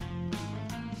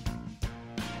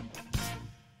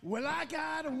Well, I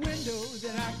got a window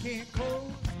that I can't close.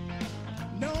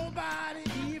 Nobody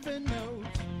even knows.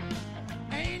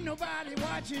 Ain't nobody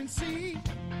watching, see.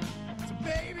 So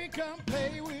baby, come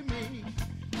play with me.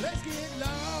 Let's get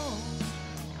lost.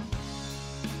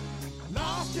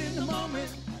 Lost in the moment,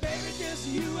 baby, just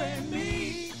you and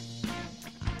me.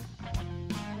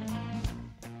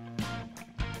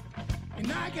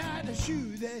 And I got a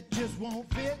shoe that just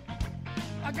won't fit.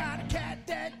 I got a cat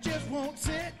that just won't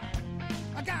sit.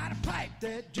 I got a pipe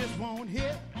that just won't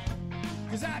hit.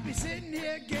 'Cause I'd be sitting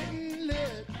here getting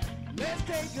lit. Let's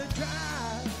take a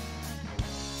drive.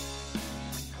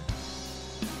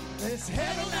 Let's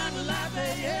head on down to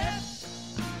Lafayette.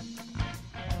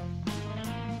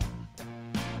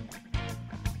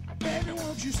 Baby,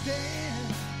 won't you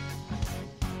stand?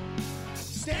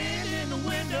 Stand in the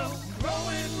window,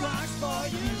 throwing rocks for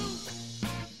you.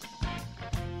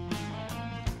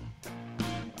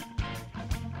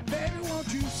 Baby,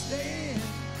 won't you stand?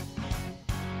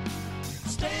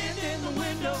 Stand in the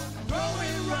window,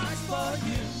 throwing rocks for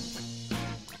you.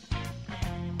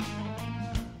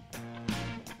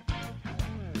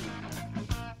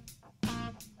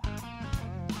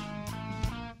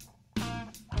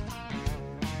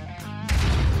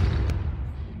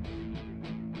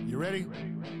 You ready?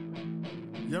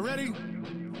 You ready?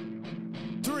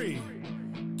 3,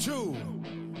 2,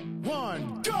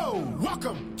 1, go!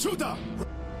 Welcome to the...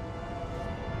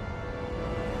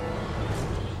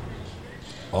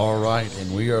 All right,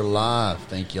 and we are live.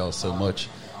 Thank y'all so much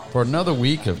for another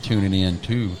week of tuning in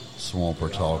to Swamper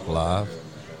Talk Live.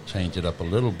 Change it up a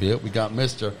little bit. We got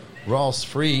Mr. Ross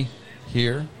Free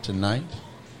here tonight.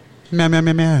 Meow, meow,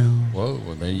 meow, meow. Whoa,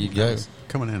 well, there you go.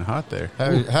 Coming in hot there.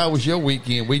 How was your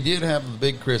weekend? We did have a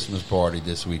big Christmas party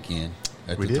this weekend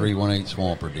at the 318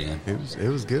 Swamper Den. It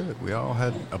was good. We all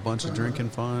had a bunch of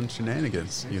drinking fun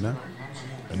shenanigans, you know.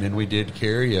 And then we did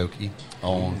karaoke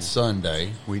on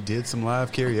Sunday. We did some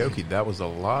live karaoke. That was a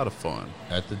lot of fun.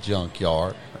 At the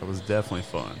Junkyard. That was definitely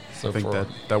fun. So I think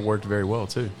that worked very well,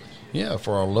 too. Yeah,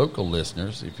 for our local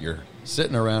listeners, if you're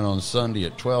sitting around on Sunday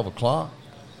at 12 o'clock,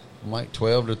 like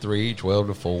 12 to 3, 12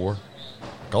 to 4.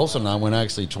 Colson and I went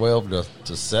actually 12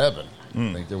 to 7.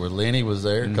 I think Lenny was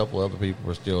there. A couple other people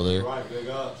were still there. Right, big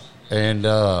ups. And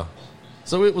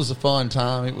so it was a fun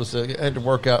time. It was had to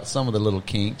work out some of the little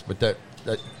kinks, but that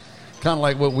kind of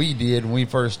like what we did when we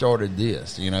first started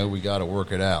this. You know, we got to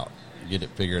work it out, get it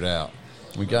figured out.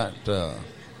 We got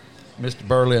Mr.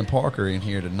 Berlin Parker in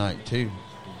here tonight, too,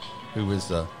 who is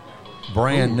the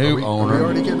brand new owner. Are we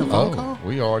already getting a phone call?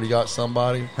 We already got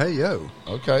somebody. Hey, yo.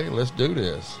 Okay, let's do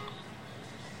this.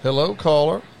 Hello,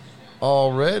 caller.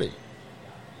 Already.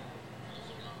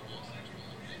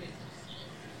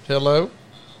 Hello?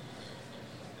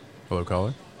 Hello,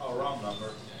 caller. Oh, wrong number.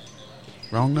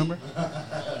 Wrong number?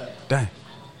 Dang.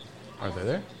 Are they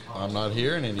there? I'm not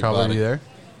hearing anybody. Caller, are you there?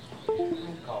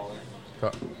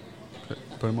 Caller.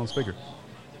 Put him on speaker.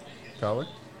 Caller?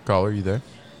 Caller, you there?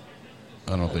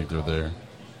 I don't think they're there.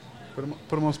 Put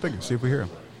him on speaker. See if we hear him.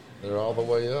 They're all the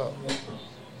way up.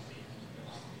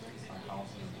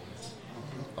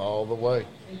 All the way.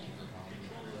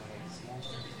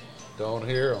 Don't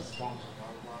hear them.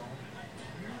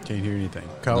 Can't hear anything.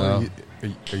 Caller, No.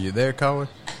 are you there, caller?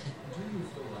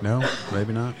 No,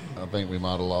 maybe not. I think we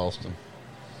might have lost them.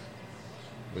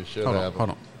 We should Hold have on, hold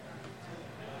them.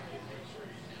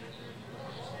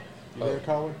 on. You there,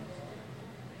 caller?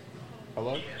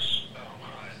 Hello?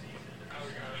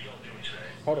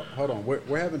 Hold on.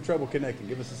 We're having trouble connecting.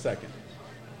 Give us a second.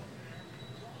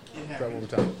 Trouble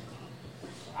with time.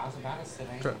 I was about to sit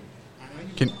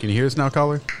Can you hear us now,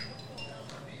 caller?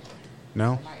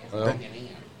 No? Well,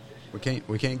 We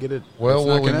can't get it. well it's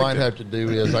what not we might connected. have to do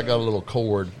is I got a little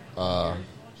cord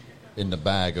in the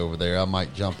bag over there. I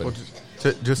might jump it. Well,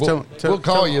 just We'll tell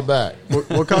call you back.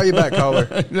 We'll call you back, caller.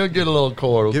 We'll get a little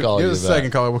cord. We'll call Give you us a back.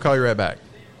 second, caller. We'll call you right back.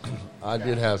 I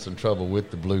did have some trouble with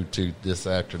the Bluetooth this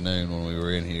afternoon when we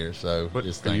were in here, so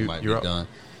this thing might be done.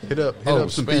 Hit up some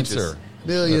Spencer. peaches.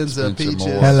 Millions Got of Spencer peaches.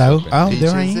 Morris Hello. up in Oh, here.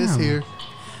 there I Peaches is am. here.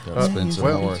 Got Spencer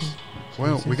well, Morris.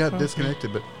 Well, we got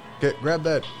disconnected, but grab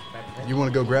that. You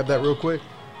want to go grab that real quick?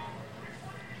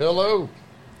 Hello.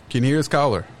 Can you hear us,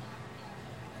 caller?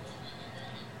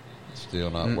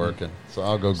 Still not working, so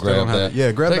I'll go Still grab don't have that. it.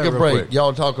 Yeah, grab Take that a real break. quick.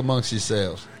 Y'all talk amongst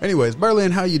yourselves. Anyways,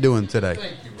 Berlin, how you doing today?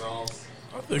 Thank you, Ross.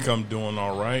 I think I'm doing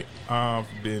all right. I've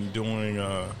been doing,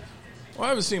 I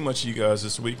haven't seen much of you guys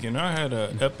this weekend. I had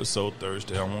an episode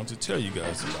Thursday I wanted to tell you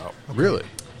guys about. Really?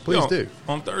 Please do.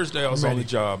 On Thursday, I was on the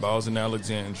job. I was in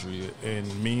Alexandria,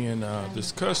 and me and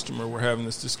this customer were having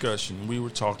this discussion. We were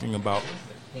talking about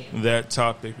that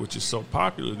topic, which is so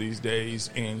popular these days,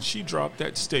 and she dropped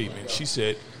that statement. She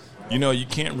said, you know, you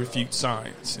can't refute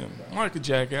science. And I'm like a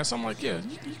jackass. I'm like, yeah,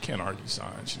 you can't argue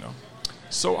science, you know.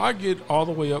 So I get all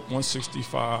the way up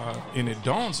 165, and it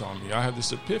dawns on me. I have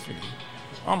this epiphany.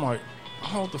 I'm like,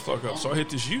 hold the fuck up. So I hit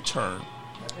this U-turn,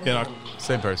 and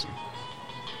Same person.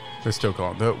 They're still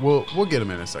calling. We'll get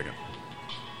them in a second.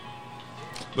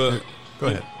 But Go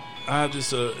ahead. I have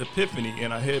this epiphany,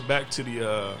 and I head back to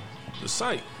the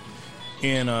site.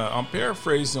 And I'm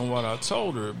paraphrasing what I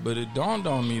told her, but it dawned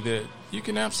on me that you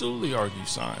can absolutely argue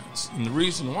science. And the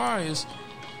reason why is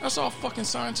that's all fucking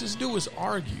scientists do is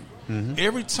argue. Mm-hmm.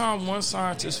 Every time one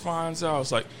scientist finds out,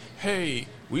 it's like, hey,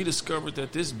 we discovered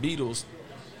that this beetle's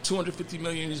 250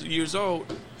 million years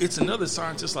old, it's another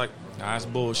scientist like, nah, that's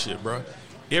bullshit, bro.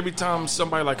 Every time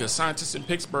somebody like a scientist in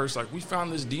Pittsburgh's like, we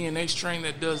found this DNA strain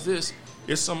that does this,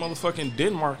 it's some motherfucking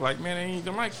Denmark like, man, it ain't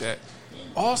even like that.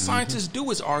 All scientists do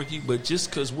is argue, but just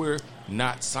because we're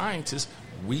not scientists,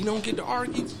 we don't get to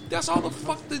argue. That's all the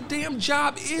fuck the damn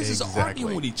job is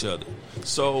arguing with each other.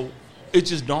 So it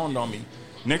just dawned on me.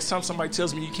 Next time somebody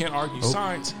tells me you can't argue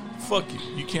science, fuck you.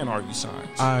 You can't argue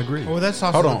science. I agree. Well, that's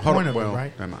also the point of it, Well,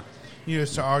 right? never mind. You know,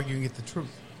 it's to argue and get the truth.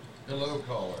 Hello,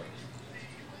 caller.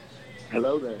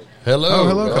 Hello there. Hello. Oh,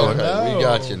 hello, caller. Okay, Hello. we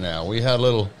got you now. We had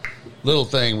a little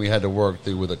thing we had to work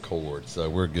through with a cord, so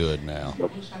we're good now.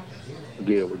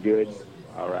 Good, we're good.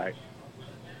 All right.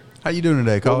 How you doing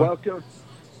today, Well, caller? welcome.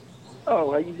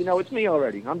 Oh, you know, it's me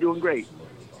already. I'm doing great.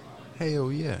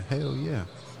 Hell yeah. Hell yeah.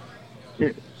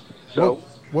 So,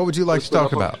 What would you like let's to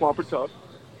talk put up about? on Swamper Talk.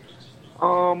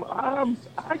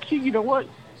 Actually, you know what?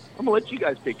 I'm gonna let you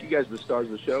guys pick. You guys are the stars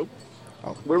of the show.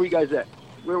 Where were you guys at?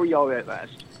 Where were y'all at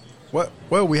last?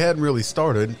 Well, we hadn't really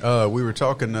started. We were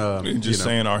talking. Just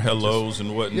saying our hellos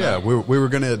and whatnot. Yeah, we were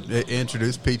going to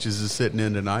introduce Peaches is sitting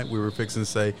in tonight. We were fixing to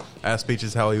say, ask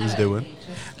Peaches how he was doing.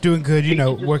 Doing good, you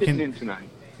know, Just sitting in tonight.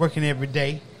 working every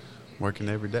day, Working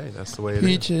every day. That's the way it is.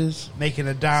 Peaches. making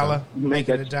a dollar,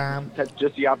 making a That's- dime. That's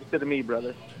just the opposite of me,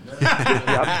 brother. Just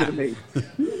the opposite of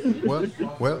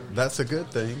me. Well, that's a good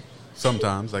thing.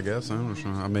 Sometimes, I guess. I don't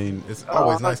know. I mean, it's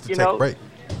always nice to you take know, a break.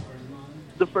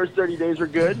 The first 30 days were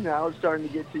good. Now it's starting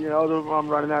to get to, I'm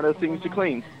running out of things to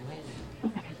clean.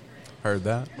 Heard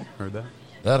that.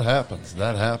 That happens.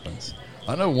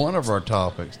 I know one of our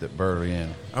topics that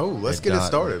Berlin. Oh, let's had get it gotten-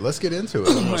 started. Let's get into it.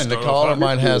 And the start caller off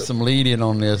might hot. have some lead in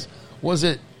on this.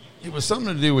 It was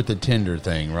something to do with the Tinder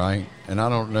thing, right? And I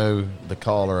don't know the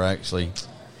caller actually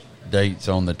dates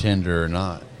on the Tinder or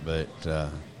not, but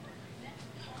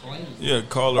Yeah,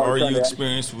 caller, are you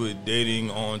experienced with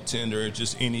dating on Tinder or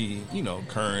just any,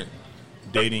 current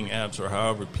dating apps or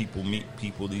however people meet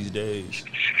people these days?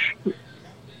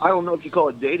 I don't know if you call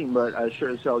it dating, but I sure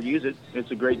as hell use it.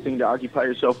 It's a great thing to occupy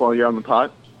yourself while you're on the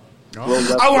pot.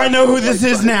 Oh, I know who this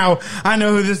is now. I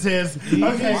know who this is.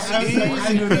 Okay,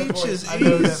 I know that voice. I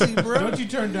know that. Don't you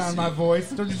turn down my voice.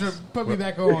 Don't you put me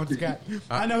back on, Scott.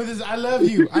 I know who this is. I love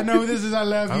you. I know who this is. I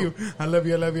love you. I love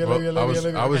you. I love you. I love you. I love you.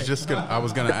 I love you. I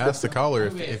was gonna ask the caller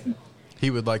if he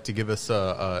would like to give us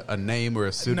a name or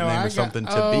a pseudonym or something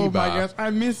to be by. Oh my gosh, I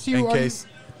miss you. In case.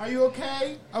 Are you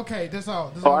okay? Okay, that's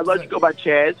all. Oh, I'd like to go by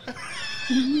Chaz.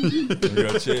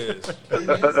 Yeah, cheers.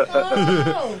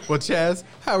 Well, Chaz,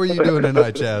 how are you doing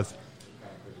tonight, Chaz?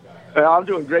 I'm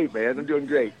doing great, man. I'm doing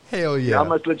great. Hell yeah. I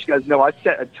must let you guys know I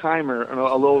set a timer and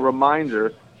a little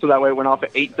reminder so that way it went off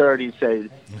at 8:30 said,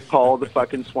 call the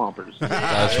fucking Swampers.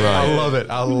 that's right. I love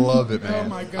it, man. Oh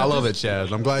my God. I love it,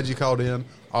 Chaz. I'm glad you called in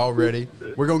already.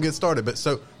 We're gonna get started, but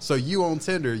so you on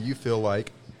Tinder, you feel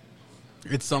like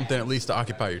it's something at least to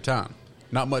occupy your time.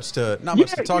 Not much to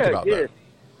talk about though.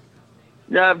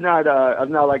 Yeah, I've not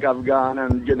I've gone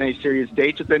and getting any serious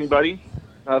dates with anybody.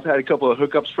 I've had a couple of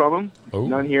hookups from them. Oh.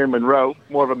 None here in Monroe,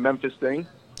 more of a Memphis thing.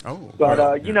 Oh, But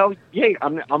right. hey,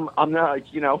 I'm not,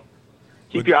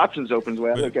 keep your options open. The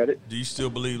way I look at it. Do you still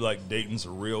believe like dating's a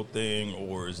real thing,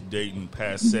 or is dating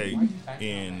passe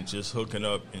and just hooking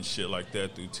up and shit like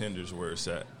that through Tinder's where it's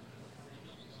at?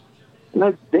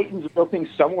 Dating's a real thing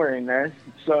somewhere in there.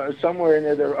 So somewhere in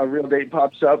there, a real date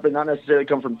pops up, but not necessarily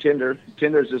come from Tinder.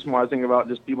 Tinder's just more, I think, about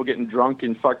just people getting drunk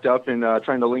and fucked up and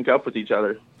trying to link up with each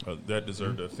other. That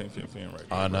deserved a fin right there.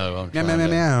 I know. I'm Meow, trying meow,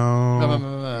 to-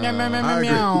 meow, Meow, meow, meow, I agree.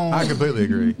 meow. I completely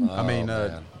agree. I Oh, mean,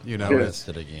 man. it's Missed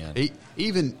it again.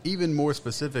 even more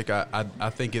specific. I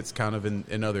think it's kind of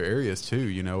in other areas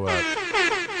too.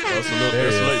 That's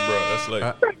late, bro. That's late.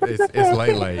 It's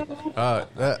late.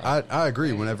 I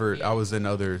agree. Whenever I was in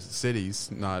other cities,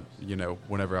 not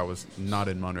whenever I was not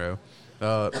in Monroe,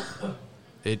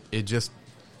 it just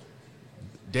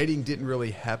dating didn't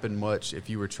really happen much if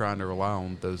you were trying to rely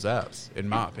on those apps. In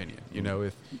my opinion,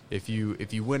 if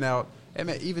you went out And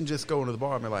man, even just going to the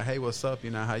bar and be like, hey, what's up?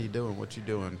 You know, how you doing? What you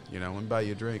doing? You know, let me buy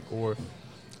you a drink. Or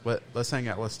let's hang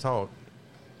out. Let's talk.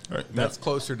 Right. That's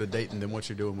closer to dating than what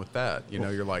you're doing with that. You know,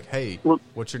 you're like, hey,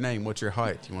 what's your name? What's your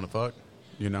height? You want to fuck?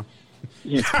 You know?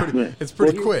 Yeah. It's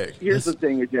pretty quick. Here's the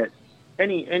thing is that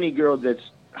any girl that's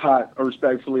hot or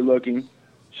respectfully looking,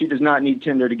 she does not need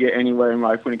Tinder to get anywhere in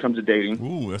life when it comes to dating.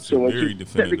 Ooh, that's so a very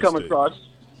definitive come statement. across,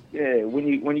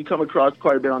 when you come across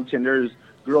quite a bit on Tinder is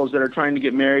girls that are trying to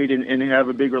get married and have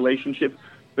a big relationship,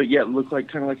 but yet look like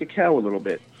kind of like a cow a little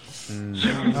bit.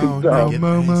 Oh, no,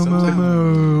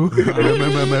 moo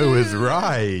is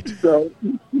right. So,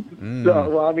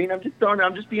 well, I mean,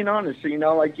 I'm just being honest. So, you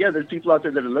know, like, yeah, there's people out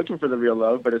there that are looking for the real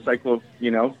love, but it's like, well,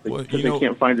 you know, because they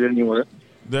can't find it anywhere.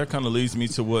 That kind of leads me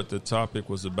to what the topic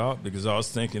was about, because I was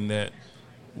thinking that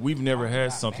we've never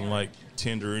had something like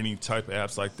Tinder or any type of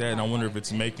apps like that, and I wonder if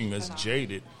it's making us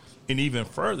jaded. And even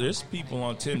further, there's people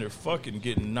on Tinder fucking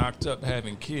getting knocked up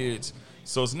having kids.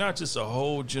 So it's not just a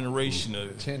whole generation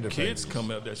of Tinder kids babies.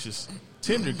 come up that's just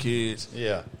Tinder kids.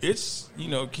 Yeah. It's, you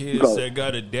know, kids that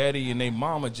got a daddy and they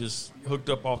mama just hooked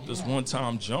up off this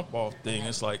one-time jump-off thing.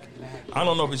 It's like, I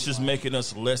don't know if it's just making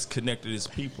us less connected as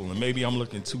people, and maybe I'm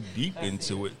looking too deep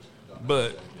into it.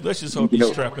 But let's just hope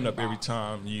you're strapping up every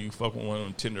time you fuck with one of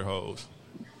them Tinder hoes.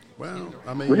 Well,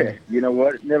 I mean, you know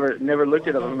what? Never looked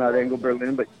at it from that angle,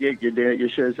 Berlin. But yeah, you're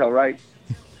sure as hell right.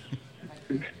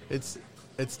 It's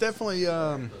definitely.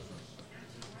 I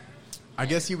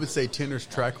guess you would say Tinder's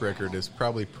track record is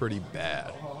probably pretty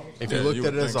bad. If you looked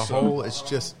at it as a whole, it's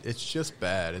just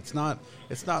bad. It's not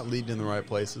leading in the right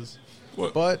places.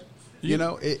 Well, but you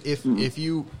know, if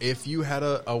you had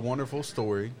a wonderful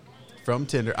story from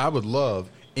Tinder, I would love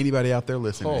anybody out there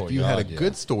listening. If you had a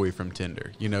good story from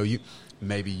Tinder, you know,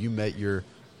 maybe you met your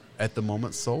at the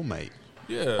moment soulmate.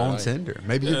 Yeah, on Tinder.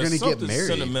 Maybe you're going to get married.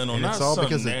 Sentimental, and it's not all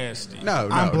because nasty. No,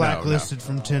 I'm blacklisted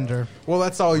from Tinder. Well,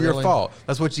 that's all your fault.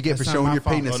 That's what you get for showing your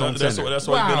penis on Tinder. That's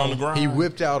why he's been on the ground. He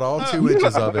whipped out all 2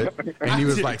 inches of it, and he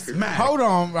was like, smack. Hold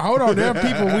on. There are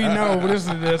people we know who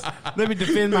listen to this. Let me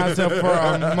defend myself for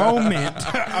a moment.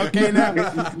 Okay, now,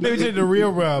 let me tell you the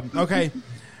real rub. Okay,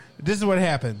 this is what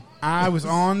happened. I was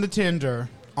on the Tinder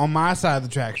on my side of the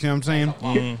tracks. You know what I'm saying?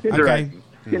 Okay.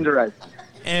 Tinderized.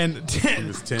 And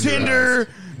Tinder.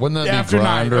 Wouldn't that after be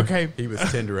night, Grindr? okay. He was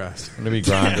tenderized. Wouldn't it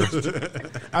be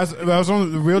Grindr? I was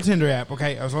on the real Tinder app.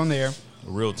 Okay, I was on there.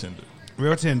 Real Tinder.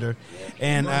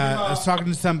 And I was talking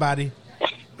to somebody,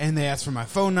 and they asked for my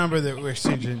phone number. That we're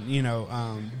exchanging, you know,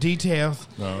 details.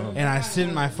 And I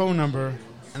sent my phone number,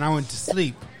 and I went to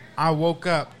sleep. I woke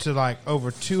up to like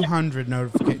over 200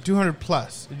 notifications, 200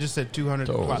 plus. It just said 200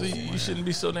 plus. You shouldn't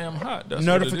be so damn hot. That's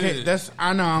Notification.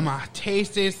 I know I'm a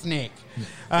tasty snake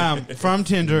from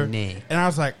Tinder, and I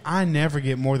was like, I never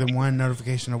get more than one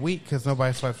notification a week because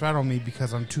nobody swipes right on me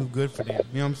because I'm too good for them.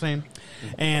 You know what I'm saying?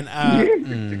 And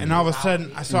and all of a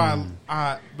sudden I saw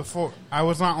before I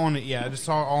was not on it yet. I just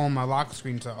saw it all on my lock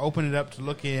screen, so I opened it up to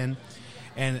look in,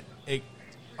 and it.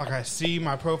 Like I see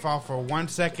my profile for 1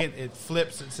 second, it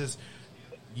flips. It says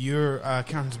your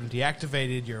account has been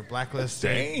deactivated. You're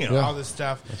blacklisted. Damn. All this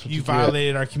stuff. You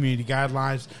violated our community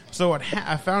guidelines. So what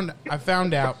I found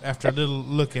out after a little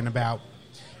looking about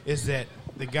is that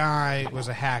the guy was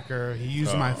a hacker. He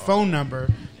used my phone number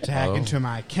to hack into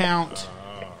my account.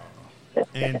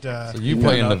 And so you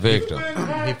playing the victim.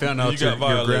 He found out your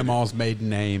grandma's maiden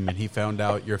name, and he found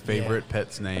out your favorite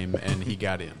pet's name, and he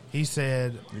got in. He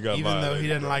said, even though he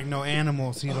didn't like no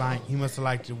animals, he must have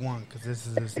liked it one because this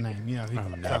is his name. You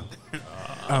know.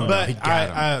 But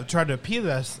I tried to appeal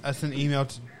this. I sent an email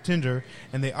to Tinder,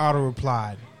 and they auto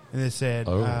replied, and they said,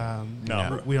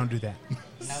 "No, we don't do that." No.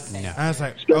 And I was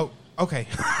like, "Oh, okay."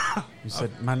 You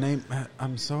said, "My name.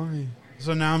 I'm sorry."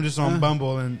 So now I'm just on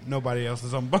Bumble, and nobody else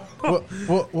is on Bumble.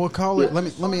 Well, call it. Let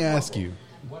me ask you.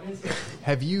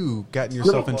 Have you gotten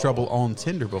yourself in trouble on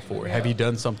Tinder before? Have you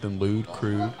done something lewd,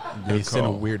 crude? Have you sent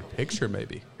a weird picture,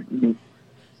 maybe?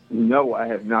 No, I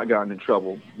have not gotten in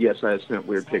trouble. Yes, I have sent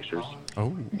weird pictures.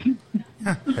 Oh.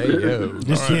 Hey, yo.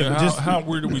 How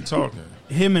weird are we talking?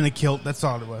 Him in a kilt, that's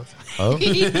all it was. Oh?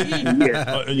 You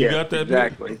got that?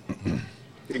 Exactly.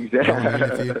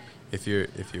 Exactly. If you're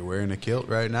wearing a kilt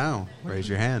right now, raise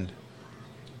your hand.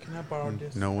 Can I borrow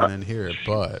this? No one in here,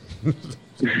 but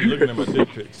You're looking at my dick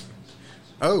pics.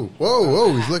 Oh,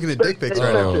 whoa! He's looking at dick pics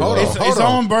right now. Hold on, it's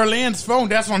on Berlin's phone.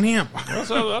 That's on him. I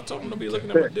told him to be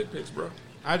looking at my dick pics, bro.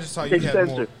 I just saw you had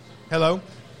more. Hello.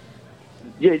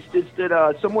 Yeah, did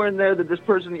somewhere in there that this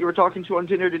person that you were talking to on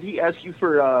Tinder, did he ask you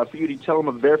for you to tell him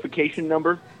a verification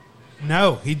number?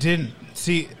 No, he didn't.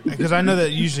 See, because I know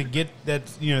that you usually get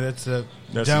that's a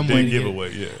dumb way to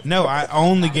giveaway. Yeah. No, I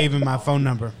only gave him my phone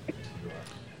number.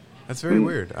 That's very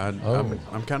weird. I'm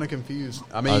kind of confused.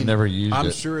 I mean, I've never used it. I'm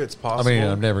sure it's possible. I mean,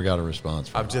 I've never got a response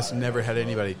from I've just never had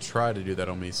anybody try to do that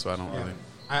on me, so I don't really.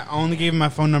 I only gave him my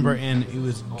phone number, and it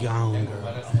was gone.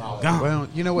 Gone. Well,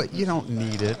 you know what? You don't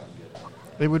need it.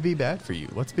 It would be bad for you.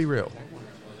 Let's be real.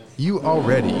 You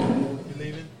already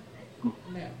Make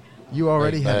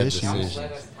have bad issues.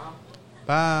 decisions.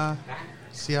 Bye.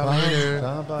 See y'all later.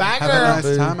 Bye, Have girl. a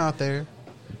nice time out there.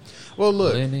 Well,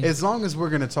 look, Lenny. as long as we're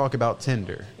going to talk about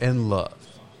Tinder and love,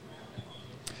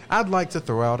 I'd like to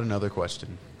throw out another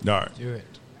question. All right. Do it.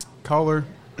 Caller,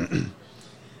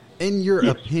 in your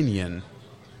opinion,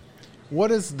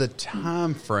 what is the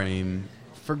time frame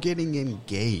for getting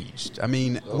engaged? I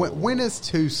mean, when is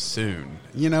too soon?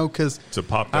 You know, because To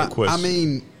pop that question. I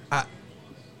mean,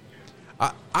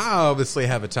 I obviously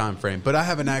have a time frame, but I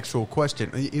have an actual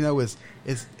question. You know, is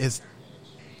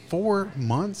 4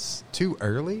 months too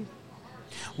early?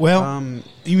 Well,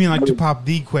 you mean like to pop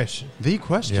the question? The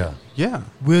question, yeah.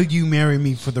 Will you marry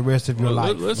me for the rest of your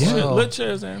life? Let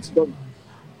Chaz answer.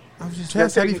 I was just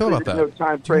Chaz, how do you feel about There's that? no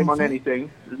time frame on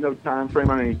anything. There's no time frame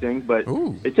on anything, but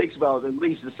Ooh. it takes about at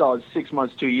least a solid 6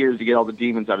 months, 2 years to get all the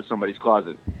demons out of somebody's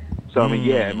closet. So I mean,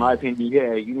 in my opinion,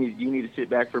 you need to sit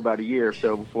back for about a year or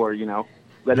so before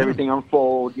let everything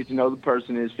unfold, get to know the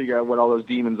person is, figure out what all those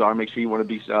demons are, make sure you want to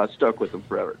be stuck with them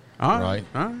forever. All Right.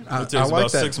 All right. It takes I like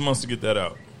about that. 6 months to get that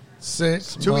out.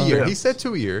 6 To a months. year. He said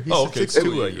to a year. He Oh, said okay. 6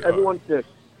 to a year. Everyone's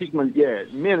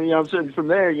men, I'm saying from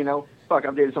there, fuck,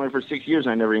 I've dated somebody for 6 years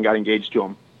and I never even got engaged to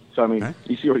them. So I mean, Okay.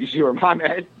 you see where I'm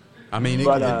at. I mean,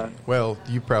 But, well,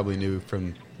 you probably knew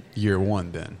from year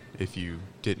one then if you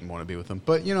didn't want to be with them.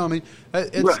 But I mean,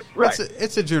 Right.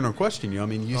 it's a general question. I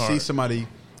mean, you All see right. somebody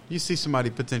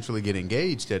potentially get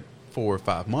engaged at 4 or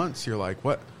 5 months. You're like,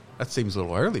 what? That seems a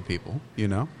little early, people.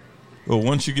 Well,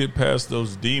 once you get past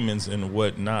those demons and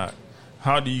whatnot,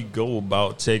 how do you go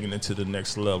about taking it to the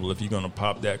next level? If you're going to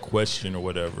pop that question or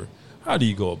whatever, how do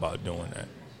you go about doing that?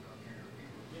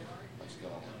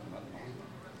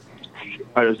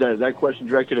 Is that question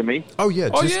directed at me? Oh yeah,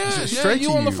 Oh, just, yeah, just yeah, straight you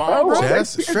to on you, the phone, bro.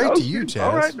 Chaz. Straight to you, All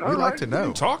Chaz. right, We all like right. to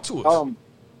know. Talk to us.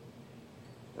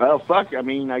 Well, fuck. I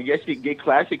mean, I guess you can get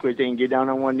classic with it and get down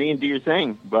on one knee and do your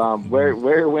thing. Where,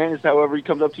 when is however it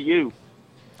comes up to you.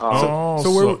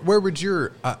 So where would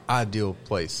your ideal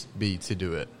place be to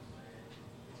do it?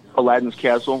 Aladdin's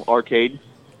Castle Arcade.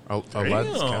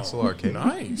 Aladdin's Damn. Castle Arcade.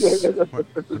 Nice.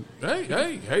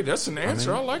 Hey, that's an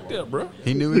answer. I like that, bro.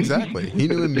 He knew exactly. He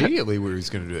knew immediately where he was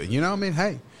going to do it. I mean,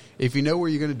 hey, if you know where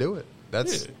you're going to do it,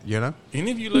 that's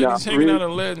Any of you ladies hanging really- out at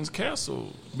Aladdin's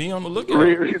Castle, be on the lookout.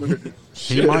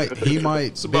 He might.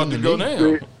 It's about to bend go the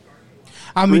knee. down.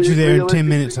 I'll meet you there in 10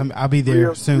 Realistically- minutes. I'll be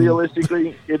there soon.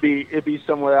 Realistically, it'd be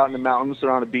somewhere out in the mountains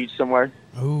or on a beach somewhere.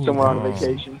 Ooh. Somewhere on a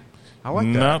vacation. I like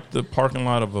that. Not the parking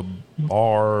lot of a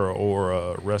bar or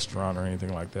a restaurant or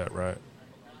anything like that, right?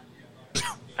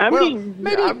 I Well, mean,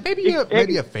 maybe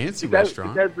a fancy if that, restaurant.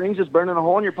 If that brings us burning a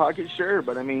hole in your pocket, sure.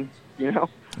 But I mean,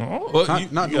 Oh, Not, you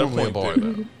not got a normally a point bar,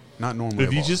 there. though. Not normally. If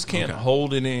a you bar. just can't Okay.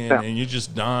 hold it in Yeah. and you're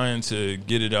just dying to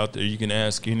get it out there, you can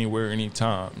ask anywhere,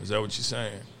 anytime. Is that what you're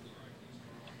saying?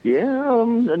 yeah,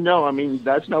 no. I mean,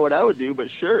 that's not what I would do. But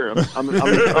sure, I'm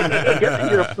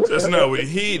guessing you're a That's not what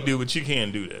he'd do, but you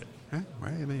can't do that. Huh?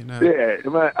 Right, I mean, Yeah,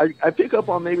 I pick up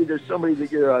on maybe there's somebody that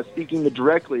you're speaking to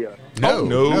directly. no,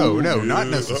 no. not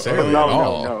necessarily No, at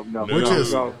all. no. Which no,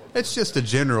 is, no. it's just a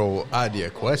general idea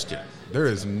question. There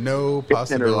is no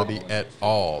possibility at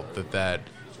all that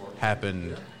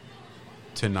happened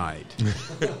tonight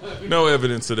No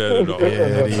evidence of that at all.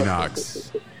 at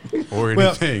Enoch's or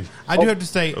Well, anything. I do have to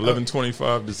say,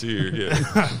 11:25 this year,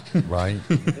 yeah. Right.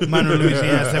 Monroe,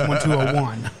 Louisiana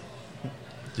 71201.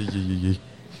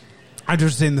 I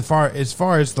just saying as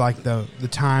far as like the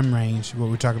time range, what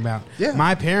we're talking about. Yeah.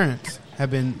 My parents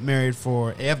have been married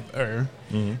forever,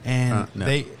 and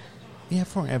no.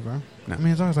 forever. No. I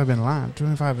mean, as long as I've been alive,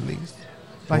 25 at least.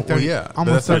 Like Well, 30, yeah, but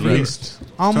almost that's 30 not years.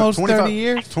 Almost 30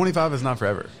 years. 25 is not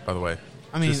forever, by the way.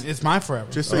 I mean, Just- it's my forever.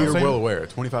 Just so You know you're what I'm well saying? aware,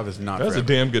 25 is not That's a forever.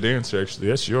 damn good answer, actually.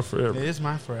 That's your forever. It is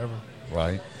my forever.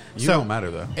 Right. You So, don't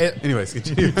matter, though. it- Anyways,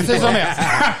 continue. Say something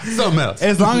else. Something else.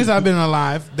 As long as I've been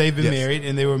alive, they've been Yes. married,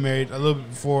 and they were married a little bit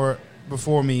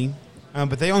before me.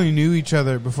 But they only knew each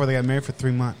other before they got married for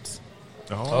 3 months.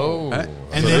 Oh. Huh?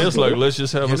 And So then- it's like, let's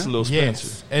just have You us a know? little Spencer.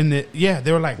 Yes, and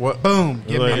they were like, What- boom,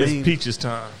 It's give like, me it's mean- peaches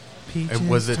time. peaches And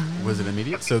was it time.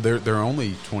 immediate? So they're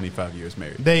only 25 years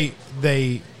married.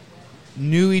 They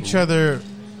knew each other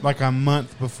like a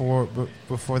month before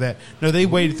that. No, they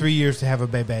waited 3 years to have a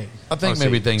baby. I think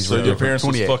maybe things So were your different. parents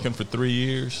was fucking for 3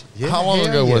 years? Yeah, How long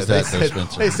ago was that, though,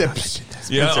 Spencer? They said,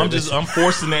 Yeah, I'm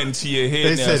forcing that into your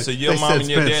head now. So your mom and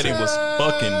your daddy was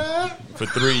fucking for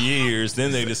 3 years.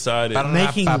 Then they decided.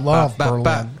 Making love,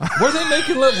 Berlin. Were they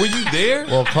making love? Were you there?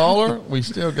 Well, caller, we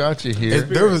still got you here.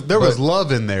 there was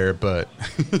love in there, but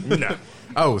No.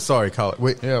 oh, sorry, caller.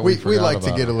 We forgot like to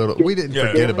about get a little. We didn't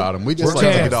forget about him. We just We're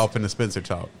like to Cavs. get off in the Spencer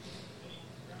talk.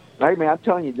 Hey, man, I'm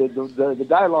telling you, the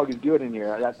dialogue is good in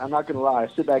here. I'm not going to lie.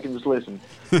 Sit back and just listen.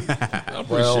 I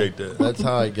appreciate that. That's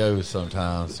how it goes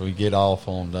sometimes. We get off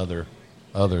on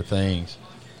other things.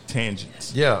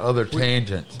 Tangents. Yeah, other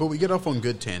tangents. But we get off on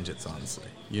good tangents, honestly.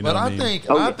 You know But what I mean?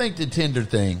 I think the Tinder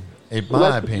thing, in Well, my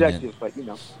that's opinion, subjective, but, you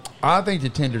know. I think the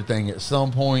Tinder thing at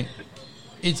some point,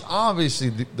 it's obviously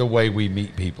the way we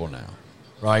meet people now,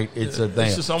 right? It's a thing.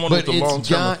 It's just I wonder what But the it's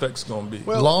long-term got- effects going to be.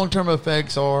 long-term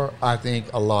effects are, I think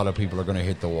a lot of people are going to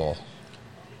hit the wall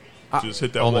Just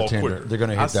hit that on the wall Tinder. quicker. They're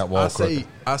going to hit that wall quicker.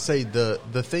 I say the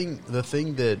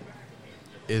thing that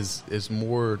is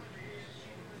more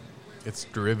it's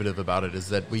derivative about it is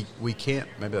that we can't,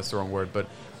 maybe that's the wrong word, but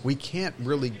we can't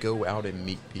really go out and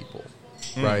meet people,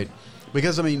 right?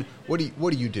 Because I mean, what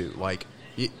do you do? Like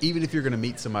even if you're going to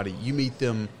meet somebody, you meet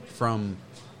them from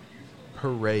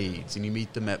parades and you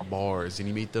meet them at bars and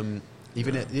you meet them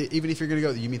even if you're going to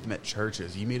go, you meet them at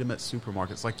churches, you meet them at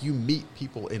supermarkets. Like you meet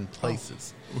people in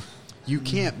places. You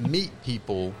can't meet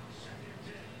people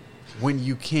when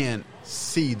you can't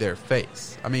see their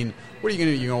face. I mean, what are you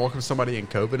going to do? You're going to walk up to somebody in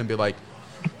COVID and be like,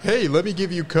 hey, let me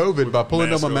give you COVID by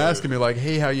pulling down my mask and be like,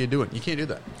 hey, how you doing? You can't do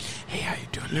that. Hey, how you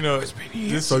doing? You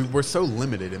know, So we're so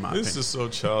limited in my this opinion. is so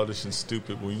childish and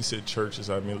stupid. When you said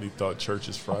churches, I immediately thought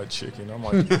churches fried chicken. I'm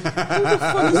like, who the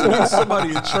fuck is meeting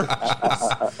somebody at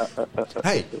church?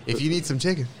 Hey, if you need some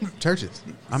chicken, churches.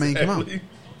 I mean, come on. Exactly.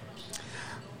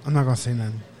 I'm not gonna say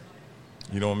nothing.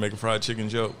 You don't want to make a fried chicken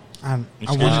joke? I You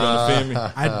scared you're wanted, going to offend me?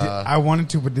 I wanted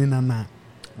to, but then I'm not.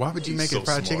 Why would you He's make so a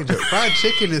fried chicken smart. joke? Fried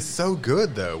chicken is so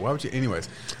good, though. Why would you? Anyways.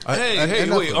 Hey,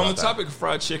 enough wait. On about the that. topic of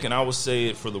fried chicken, I will say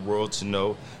it for the world to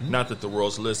know. Not that the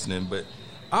world's listening, but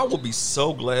I will be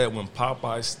so glad when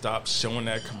Popeye stops showing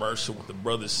that commercial with the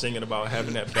brothers singing about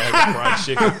having that bag of fried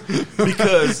chicken.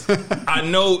 Because I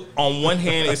know on one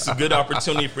hand it's a good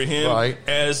opportunity for him Right.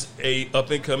 as a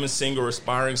up-and-coming singer,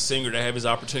 aspiring singer, to have his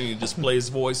opportunity to display his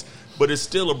voice. But it's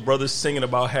still a brother singing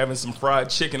about having some fried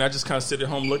chicken. I just kind of sit at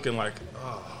home looking like,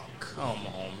 oh, come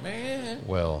on, man.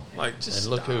 Well, Like, just and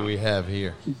look who we have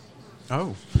here.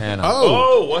 Oh. Hannah.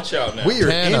 Oh, watch out now. We are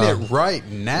Hannah in it right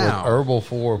With now. Herbal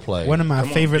Foreplay. One of my Come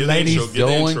on, favorite get the ladies. intro, get the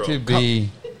going intro. to be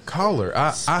Caller,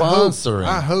 I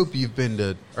Sponsoring. hope you've been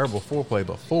to Herbal Foreplay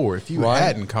before. If you Right.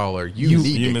 hadn't, caller, you need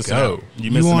You to missing go. out. You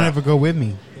You missing won't out. ever go with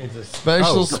me.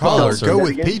 special Caller, sponsor. go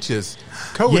with Peaches.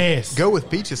 Yes. Go with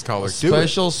Peaches, caller. Do it.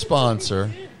 Special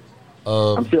sponsor I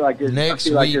of feel like there's, next I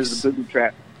feel like week's there's a booby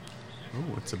trap.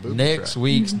 Ooh, it's a booby next trap.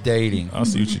 week's dating I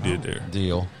see what you did there.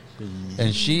 deal,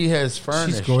 and she has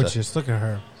furnished She's gorgeous. Look at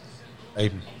her.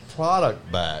 a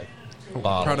product bag.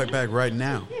 bottle. Product bag right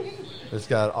now. It's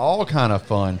got all kind of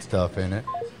fun stuff in it.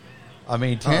 I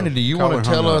mean, Tanner, do you caller want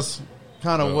to tell hung up. us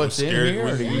kind of what's in here?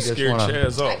 Or do you We just scared wanna-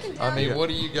 Chaz off. I mean, what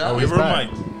do you got? Give her a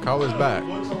back. mic. Caller's back.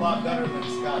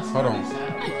 Hold on.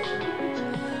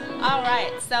 All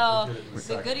right, so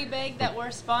the goodie bag that we're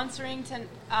sponsoring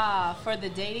for the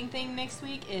dating thing next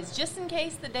week is just in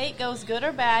case the date goes good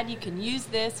or bad, you can use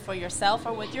this for yourself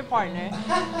or with your partner.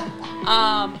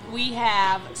 We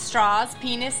have straws,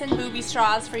 penis and booby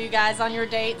straws for you guys on your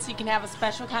date, so you can have a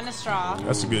special kind of straw.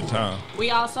 That's a good time. We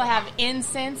also have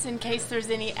incense in case there's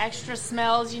any extra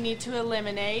smells you need to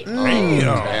eliminate.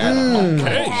 Damn.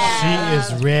 Okay. She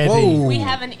is ready. Whoa. We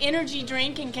have an energy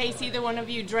drink in case either one of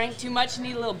you drank too much and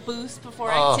need a little boost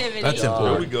before activity. That's There we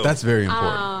important. go. That's very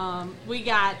important. We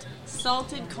got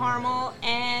salted caramel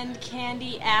and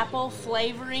candy apple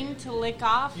flavoring to lick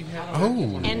off.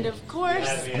 Oh. And of course,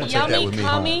 that Yummy with me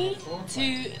Cummy,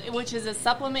 which is a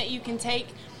supplement you can take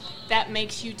that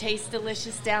makes you taste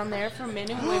delicious down there for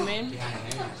men and women.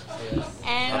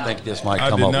 And I think this might I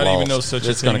come did up not lost. even know such a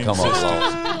It's going to thing come up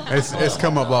existed. lost. It's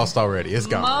come up lost already. It's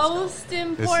gone. most this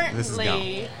is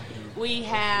importantly, we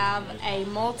have a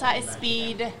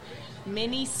multi-speed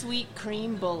mini sweet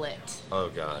cream bullet. Oh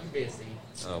God.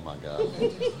 Oh my God.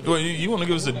 Well, you want to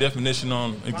give us a definition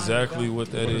on exactly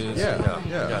what that is?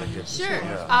 Yeah.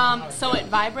 Sure. So it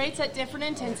vibrates at different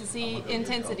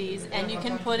intensities, and you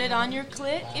can put it on your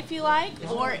clit if you like,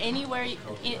 or anywhere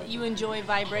you enjoy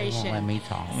vibration.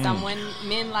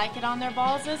 Men like it on their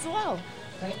balls as well.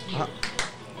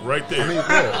 right there. I mean,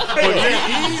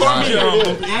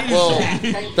 Well,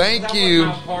 thank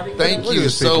you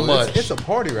so much. It's a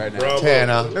party right now. Bravo.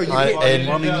 Tana. No, you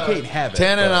can't have it.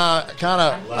 Tana and I kind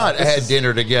of not had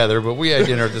dinner together, but we had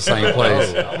dinner at the same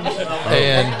place.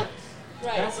 And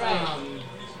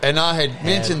and I had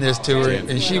mentioned this to her,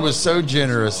 and she was so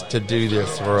generous to do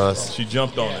this for us. She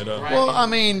jumped on it. Well, I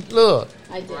mean, look,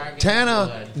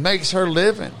 Tana makes her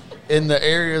living in the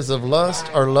areas of lust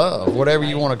or love, whatever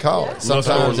you want to call it.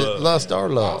 Sometimes lust or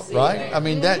love, right? I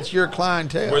mean, that's your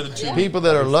clientele. People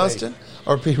that are lusting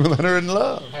or people that are in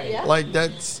love. Like,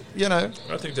 that's, I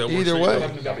think that either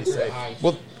way.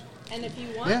 Well, and if you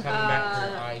want,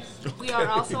 we are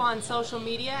also on social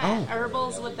media at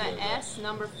Herbals with an S,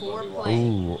 number 4 play.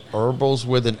 Ooh, Herbals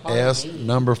with an S,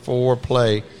 number 4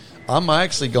 play. I'm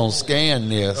actually going to scan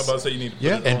this I'm about to say you need to put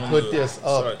it and on put the this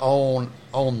up site.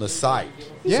 on the site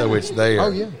so it's there. Oh,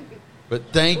 yeah.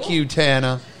 But thank you,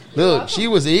 Tana. Look, she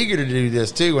was eager to do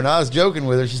this, too. When I was joking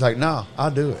with her, she's like, no,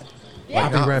 I'll do it. Yeah, I'll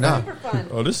be right back. super fun.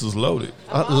 Oh, this is loaded.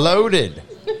 Loaded.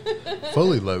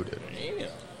 Fully loaded.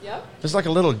 Yep, There's like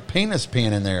a little penis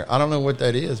pin in there. I don't know what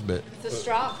that is, but it's a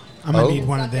straw. I'm going to need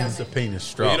one of them. It's a penis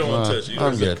straw. You don't want to touch it. You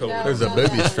I'm don't good. cold. There's a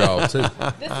booby straw, too. This is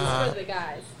for the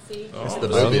guys. See? It's the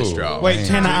booby straw. Wait,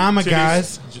 Tana, I'm a Titties.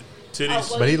 guys.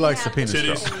 Titties. But he likes the penis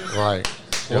Titties. straw. right.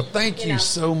 Well, thank you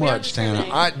so much,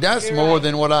 Tana. That's more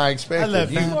than what I expected. I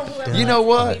love you. You know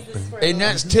what? And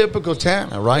that's typical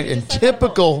Tana, right? And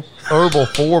typical herbal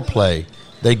foreplay,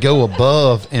 they go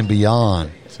above and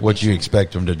beyond what you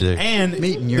expect them to do. And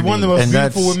Meeting your one of the most And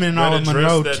beautiful that's- women in all of That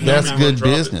Monroe, address, that Tana. That's good Drop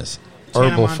it. business. Tana,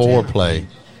 Herbal Montana. foreplay.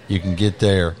 You can get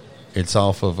there. It's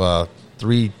off of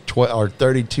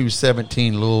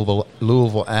 3217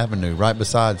 Louisville Avenue, right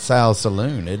beside Sal's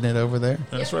Saloon, isn't it over there?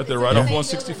 That's right there, right off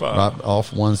 165. Right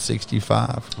off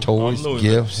 165. Toys,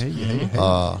 Louisville. gifts,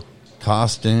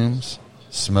 costumes,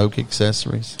 smoke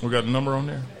accessories. We got a number on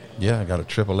there? Yeah, I got a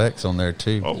triple X on there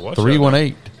too. Oh, watch out.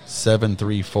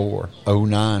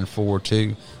 318-734-0942.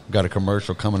 We've got a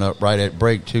commercial coming up right at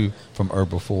break too from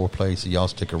Herbal Foreplay, so y'all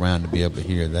stick around to be able to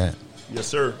hear that. Yes,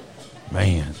 sir.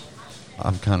 Man,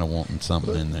 I'm kind of wanting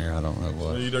something in there. I don't know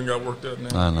what. You done got worked up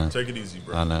now? I know. Take it easy,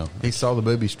 bro. I know. He saw the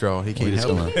booby straw. He can't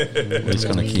help it. We're just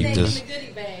gonna keep this. The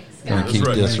goodie bags. Gonna guys. keep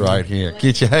right. this right here.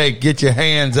 Get your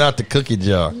hands out the cookie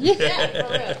jar. Yeah,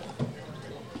 for real.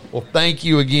 Well, thank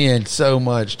you again so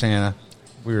much, Tana.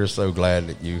 We are so glad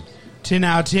that you. 10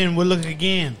 out of 10. We'll look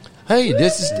again. Hey,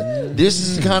 this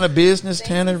is the kind of business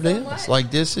Tana does.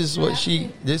 Like this is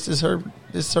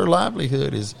her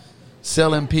livelihood is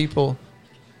selling people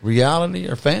reality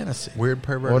or fantasy. Weird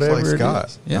perverts Whatever like it Scott.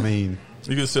 is. Yeah. I mean,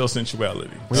 You can sell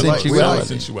sensuality.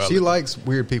 Sensuality. She likes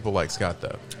weird people like Scott,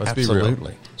 though. Let's be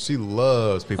Absolutely. real. She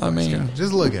loves people I like mean, Scott.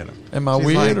 Just look at him. Am I She's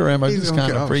weird like, or am I he's just gonna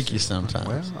kind get- of oh, freaky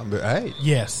sometimes? Well, hey.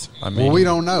 Yes. I mean, Well, we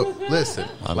don't know. Listen,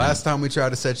 I mean- last time we tried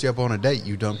to set you up on a date,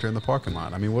 you dumped her in the parking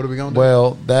lot. I mean, what are we going to do?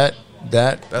 Well, that's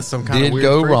some kind of did weird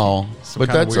go freaky. wrong, Some but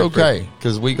kind of that's weird okay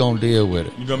because we gonna deal with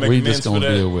it. You gonna make we amends just gonna for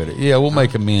that? deal with it. Yeah, we'll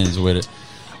make amends with it.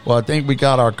 Well, I think we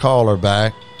got our caller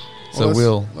back, so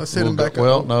let's hit him back up.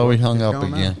 Well, no, he hung He's up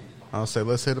gone again. now. I'll say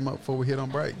let's hit him up before we hit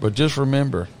on break. But just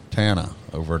remember, Tana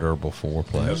over at Herbal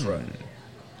Foreplay. That's right.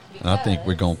 And I think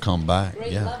we're gonna come back.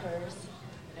 Great Yeah, lovers,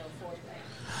 no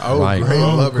foreplay. Oh, Right. great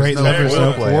Oh, lovers, great no lovers,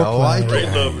 no foreplay. I like Great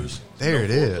it. lovers. There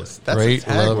it is. That's Great a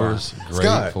tagline. lovers, great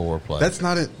Scott, foreplay.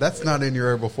 That's not in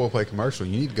your Herbal Foreplay commercial.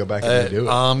 You need to go back and redo it.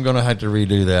 I'm gonna have to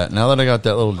redo that. Now that I got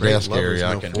that little Great desk lovers, area,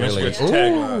 I no can foreplay. really, Switch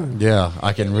tagline. yeah,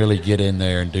 I can really get in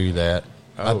there and do that.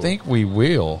 I Oh. think we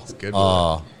will. good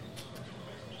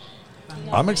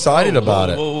I'm excited about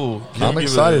it. Whoa. Can I'm you give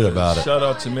excited a about it. Shout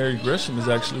out to Mary Gresham is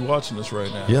actually watching us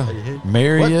right now. Yeah,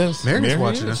 Mary What? is. Mary's Mary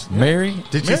watching is. us. Mary.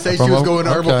 Did you say From she was Oak- going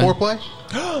to Herbal okay.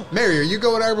 Foreplay? Mary, are you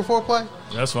going to Herbal Foreplay?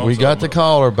 That's what I'm We got the talking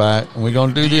caller back, and we're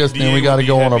gonna do this. about. Then we got to DA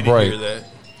go would on be a happy to break. hear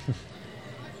that.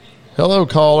 Hello,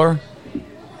 caller.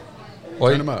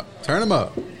 Wait, Turn him up. Turn him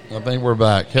up. I think we're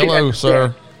back. Hello,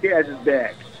 sir. Chaz is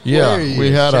back. Yeah, There he we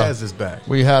is. had Chaz is back.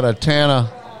 a Tana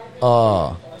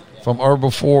from Herbal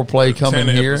Foreplay come in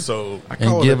Tana here episode. I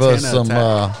call and it give a us Tana some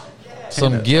attack.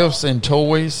 some Tana. gifts and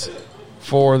toys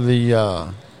for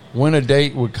the Win a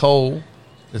Date with Cole.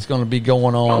 It's going to be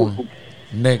going on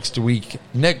next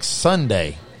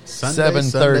Sunday. Sunday,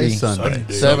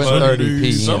 7:30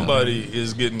 p.m. Somebody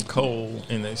is getting coal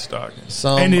in their stocking.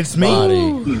 Somebody And it's me?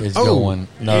 is Oh, going.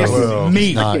 No, it's me.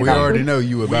 it's not. We already know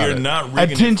you We about are it. not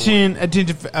rigging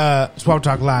Attention, Swap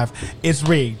Talk Live. It's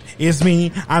rigged. It's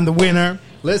me. I'm the winner.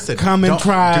 Listen, Come and don't-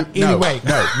 try no, anyway.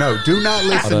 No, do not I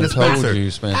listen done to told Spencer.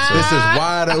 you, Spencer. This is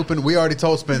wide open. We already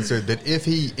told Spencer that if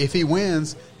he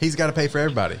wins, he's got to pay for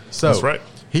everybody. So That's right.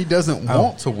 He doesn't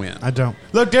want to win. I don't.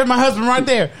 Look, there's my husband right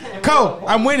there. Cole,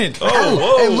 I'm winning.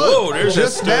 Whoa, there's that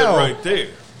stud now, right there.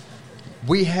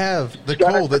 We have the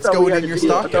Cole that's going in your I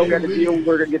thought we had stocking. a deal.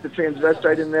 We're going to get the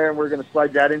transvestite in there, and we're going to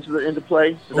slide that into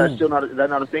play. Is that still not? Is that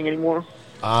not a thing anymore?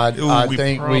 I we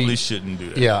think probably shouldn't do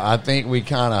that. Yeah, I think we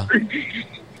kind of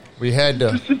we had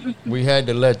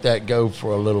to let that go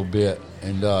for a little bit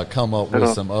and come up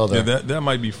with some other that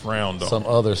might be frowned on. some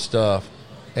other stuff,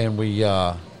 and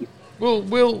we'll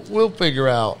figure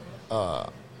out. I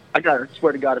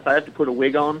swear to God, if I have to put a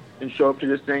wig on and show up to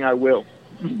this thing, I will.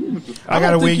 I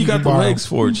don't think you got the legs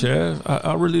for it, Chaz.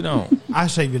 I really don't. I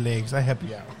shave your legs. I help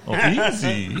you out. Oh,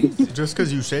 easy. Just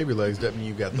because you shave your legs doesn't mean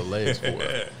you got the legs for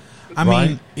it. I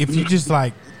mean, if you just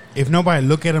if nobody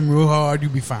look at them real hard, you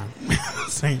be fine.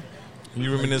 Same.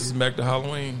 You reminiscing back to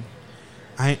Halloween?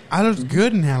 I look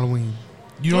good in Halloween.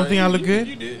 You don't think I look good?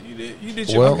 You did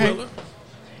your umbrella.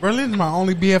 Berlin's my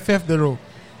only BFF that'll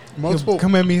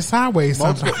come at me sideways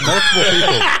sometimes.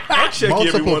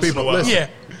 Multiple people. Yeah.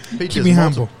 Peaches, keep me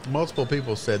humble. Multiple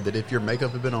people said that if your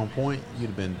makeup had been on point, you'd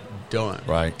have been done.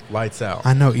 Right. Lights out.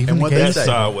 I know. Even and what the they say,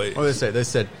 sideways. What they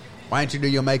said, why didn't you do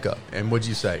your makeup? And what'd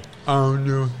you say? Oh,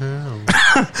 no, how?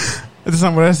 That's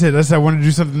not what I said. I said I wanted to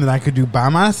do something that I could do by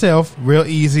myself, real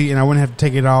easy, and I wouldn't have to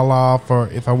take it all off, or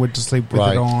if I went to sleep with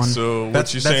it on. So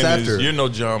what you're saying is you're no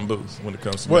John Booth when it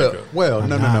comes to makeup. Well,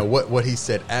 no. What he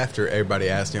said after everybody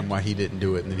asked him why he didn't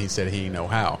do it, and then he said he didn't know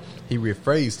how. He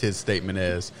rephrased his statement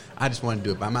as, I just wanted to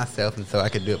do it by myself, and so I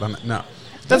could do it by myself. No.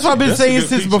 That's what I've been saying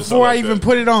since before I even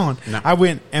put it on. No. I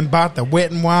went and bought the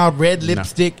Wet n Wild red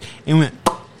lipstick and went,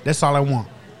 that's all I want.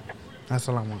 That's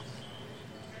all I want.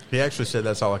 He actually said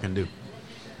that's all I can do.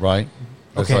 Right.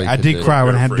 Okay, I did cry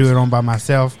when I had to do it on by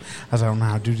myself. I was like, I don't know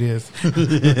how to do this.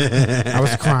 I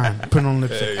was crying, putting on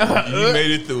lipstick. Hey, you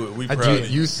made it through it. We proud of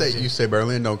you. You say,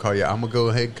 Berlin, don't call you out. I'm going to go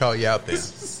ahead and call you out there.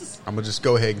 I'm going to just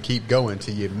go ahead and keep going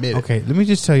till you admit it. Okay, let me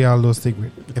just tell y'all a little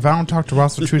secret. If I don't talk to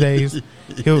Ross for 2 days,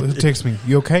 he'll text me,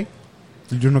 you okay?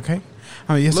 You doing okay?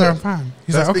 I mean, yes, sir, I'm fine.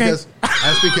 He's like, okay.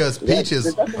 That's because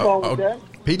Peaches...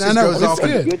 Peaches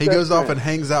goes off and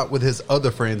hangs out with his other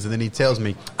friends, and then he tells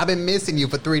me, I've been missing you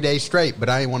for 3 days straight, but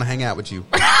I didn't want to hang out with you.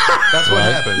 That's what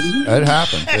happens. It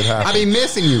happens. I've been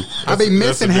missing you. I've been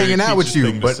missing hanging out with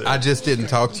you, but I just didn't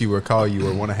talk to you or call you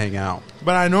or want to hang out.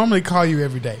 But I normally call you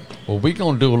every day. Well, we're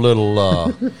going to do a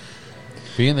little,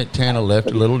 being that Tana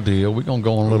left a little deal, we're going to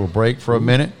go on a little break for a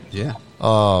minute. Yeah.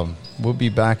 We'll be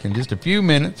back in just a few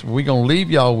minutes. We're going to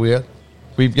leave y'all with,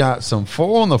 we've got some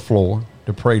 4 on the floor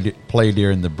to play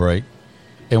during the break.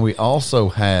 And we also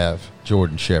have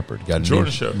Jordan Shepard. Got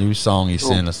a new song he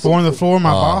sent us. 4 on the floor,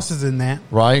 my boss is in that.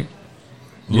 Right.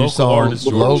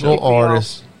 Local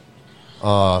artist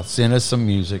sent us some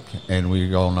music, and we're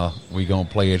gonna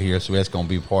play it here, so that's gonna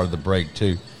be part of the break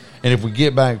too. And if we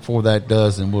get back before that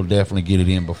does, then we'll definitely get it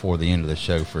in before the end of the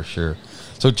show for sure.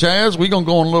 So, Chaz, we're going to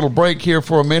go on a little break here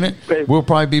for a minute. We'll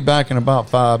probably be back in about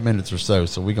 5 minutes or so.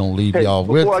 So we're going to leave y'all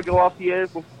with... Before I go off the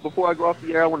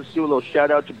air, I want to do a little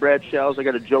shout-out to Brad Shells. I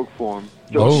got a joke for him.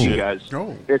 To you guys.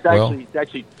 Oh. It's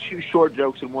actually 2 short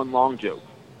jokes and 1 long joke.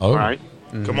 Oh. All right?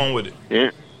 Mm-hmm. Come on with it. Yeah.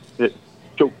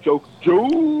 Joke.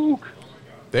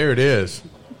 There it is.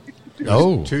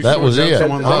 Oh, that was it.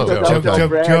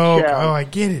 Joke. Oh, I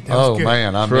get it. Oh,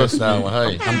 man, I missed that one.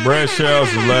 Hey, Brad Shells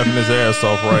is laughing his ass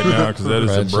off right now because that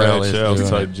is a Brad Shells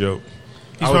type joke.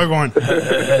 He's probably going.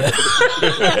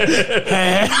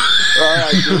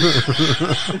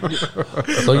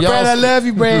 So y'all, Brad, I love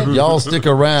you, Brad. Y'all stick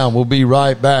around. We'll be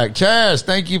right back. Chaz,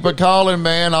 thank you for calling,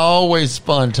 man. Always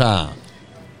fun time.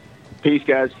 Peace,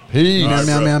 guys. Peace.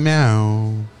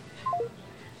 Meow.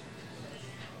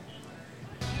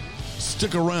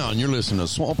 Stick around. You're listening to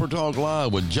Swamper Talk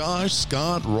Live with Josh,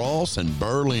 Scott, Ross, and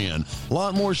Berlin. A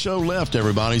lot more show left,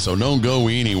 everybody, so don't go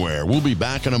anywhere. We'll be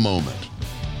back in a moment.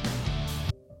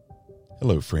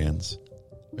 Hello, friends.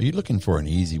 Are you looking for an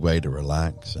easy way to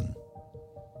relax and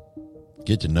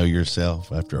get to know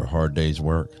yourself after a hard day's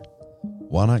work?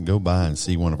 Why not go by and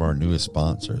see one of our newest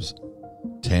sponsors,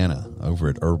 Tana, over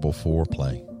at Herbal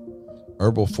Foreplay.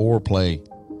 Herbal Foreplay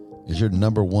is your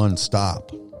 #1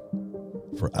 stop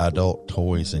for adult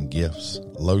toys and gifts,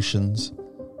 lotions,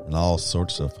 and all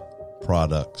sorts of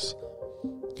products.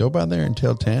 Go by there and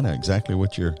tell Tana exactly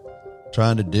what you're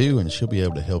trying to do, and she'll be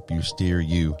able to help you steer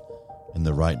you in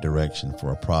the right direction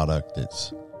for a product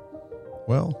that's,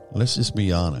 well, let's just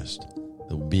be honest,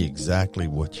 that will be exactly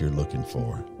what you're looking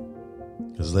for.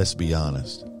 Because let's be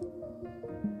honest,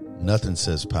 nothing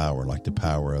says power like the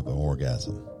power of an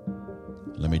orgasm.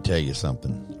 Let me tell you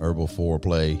something, Herbal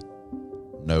Foreplay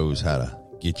knows how to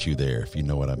get you there, if you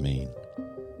know what I mean.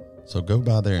 So go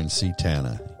by there and see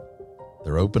Tana.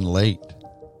 They're open late.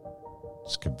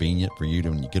 It's convenient for you to,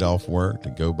 when you get off work, to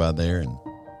go by there and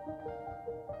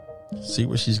see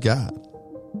what she's got.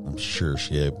 I'm sure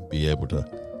she'll be able to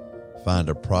find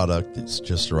a product that's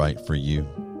just right for you.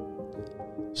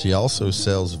 She also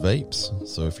sells vapes,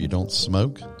 so if you don't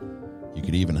smoke, you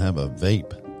could even have a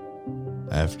vape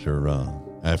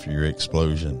after your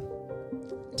explosion.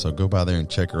 So go by there and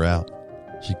check her out.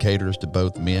 She caters to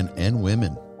both men and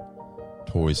women.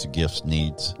 Toys, gifts,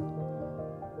 needs.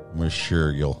 We're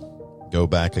sure you'll go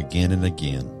back again and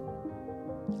again.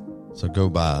 So go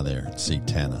by there and see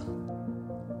Tana.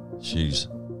 She's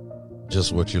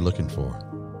just what you're looking for.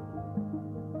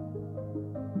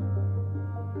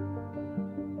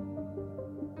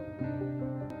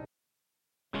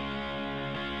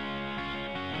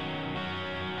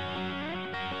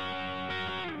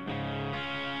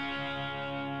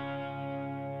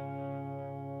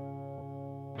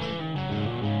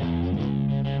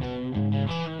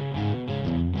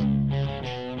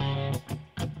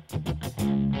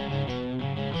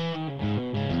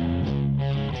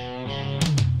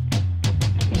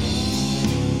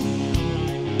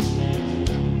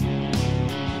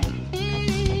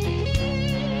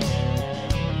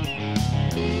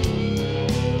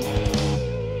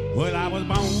 Well, I was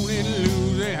born in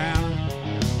Louisiana,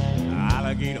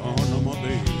 alligator under my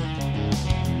bed.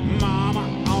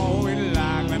 Mama always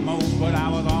liked me most, but I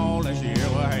was all that she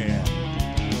ever had.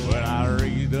 Well, I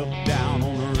raised up down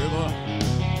on the river,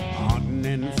 hunting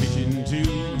and fishing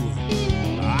too.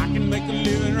 I can make a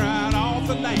living right off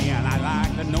the land. I'd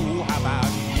like to know how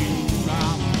about you.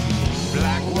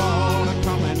 Black water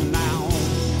coming down,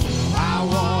 high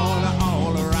water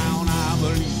all around. I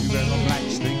believe there's a black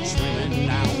snake swimming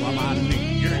down by my knee.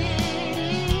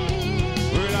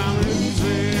 Well, I'm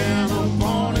Louisiana,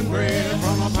 born and bred,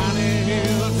 from a piney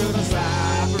hill to the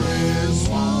cypress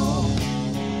swamp.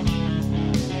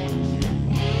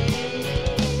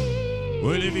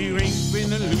 Well, if you ain't been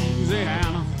to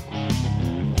Louisiana,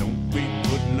 don't be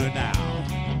putting her down.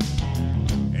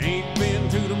 Ain't been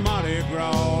to the Mardi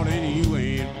Gras, then you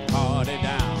ain't party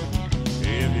down.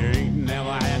 If you ain't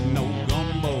never had no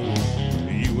gumbo,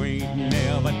 you ain't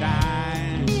never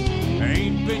dined.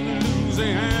 Ain't been to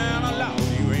Louisiana, Lord,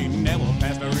 you ain't never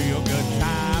passed a real good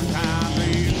time. Time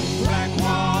is black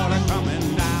water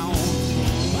coming down,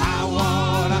 high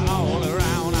water all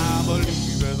around. I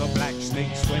believe there's a black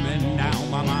snake swimming down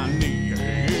by my knee.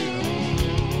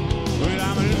 Well,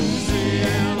 I'm a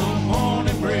Louisiana, born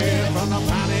and bred, from the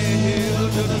piney hill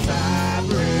to the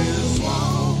cypress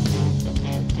swamp.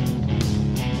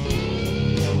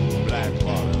 Black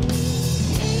water.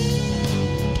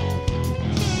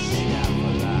 Yeah,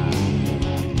 for life.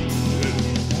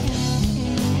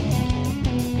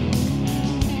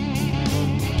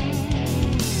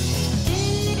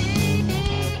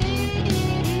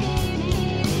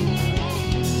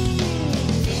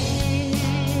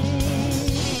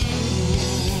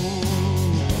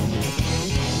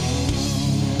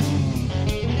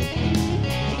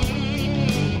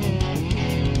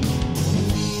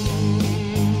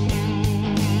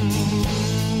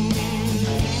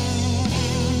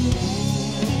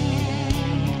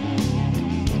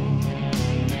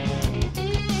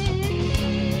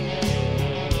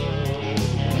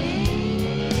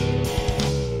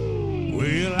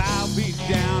 Well, I'll be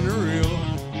down the river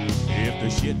if the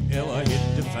shit ever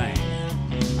hit the fan.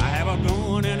 I have a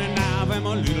gun and a knife and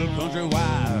my little country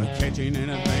wife, catching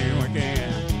anything we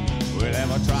can. We'll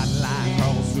have a trot line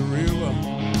across the river,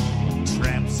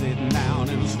 trap sitting down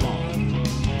in the swamp.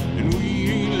 And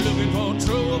we ain't looking for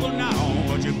trouble now,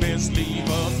 but you best leave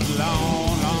us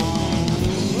alone.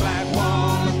 Black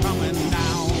water coming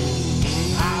down,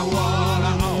 high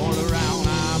water all around.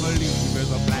 I believe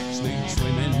there's a black snake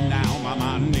swimming down by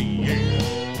my knee.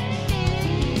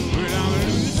 Well, I'm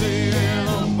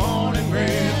Louisiana, born and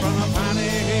bred, from the piney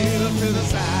hill to the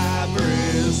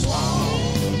cypress swamp.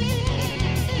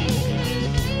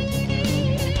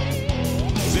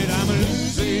 Said I'm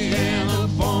Louisiana,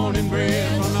 born and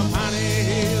bred, from the piney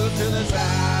hill to the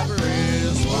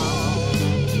cypress swamp.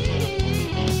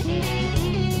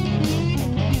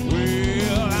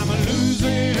 Well, I'm a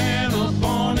Louisiana,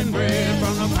 born and bred,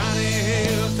 from the piney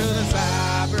hill to the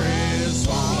cypress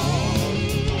swamp.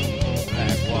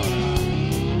 Black water.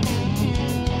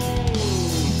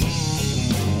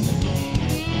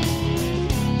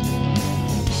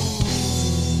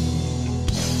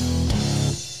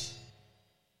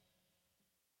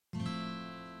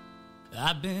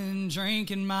 I've been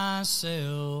drinking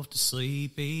myself to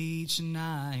sleep each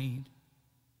night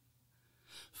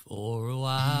for a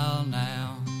while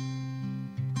now.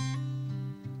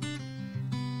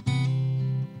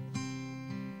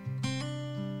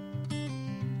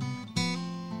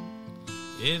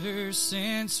 Ever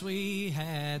since we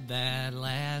had that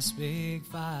last big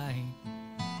fight,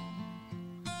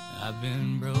 I've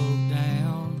been broke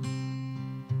down.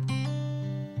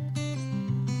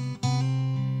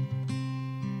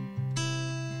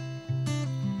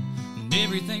 And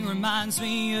everything reminds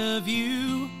me of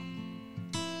you.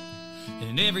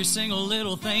 And every single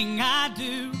little thing I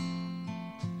do,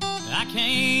 I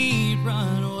can't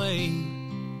run away.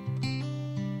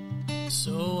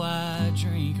 So I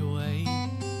drink away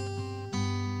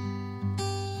the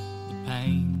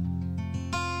pain.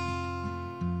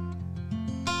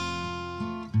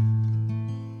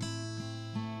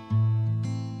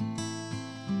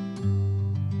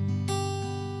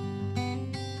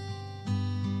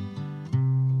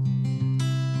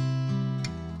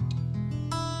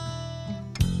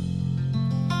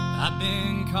 I've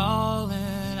been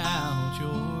calling out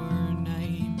your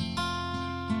name,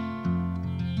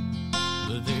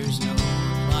 but there's no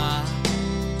reply.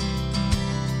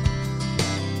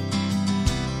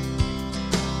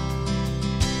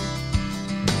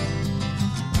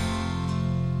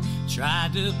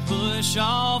 Tried to push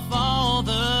off all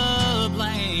the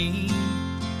blame,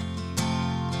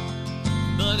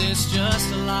 but it's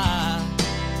just a lie.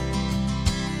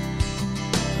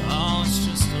 Oh, it's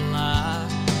just a lie.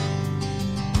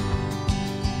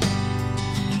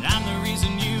 And I'm the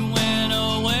reason you went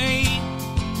away,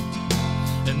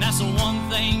 and that's the one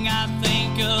thing I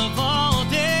think of all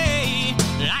day.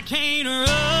 I can't run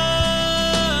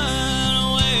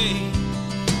away,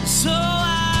 so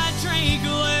I drink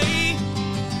away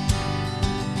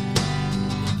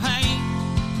the pain.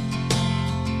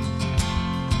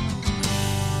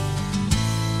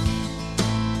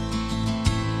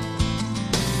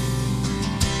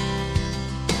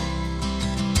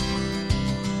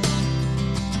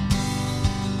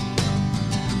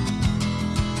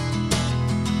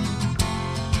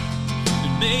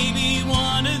 And maybe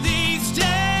one of these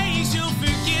days you'll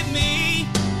forgive me.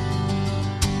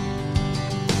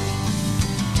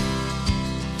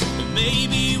 And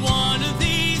maybe one of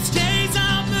these days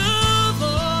I'll move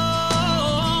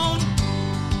on.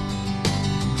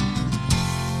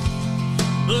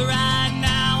 But right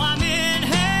now I'm in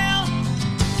hell,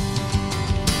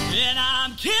 and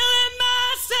I'm killing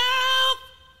myself.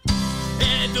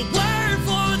 And the word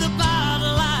for the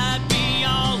bottle, I'd be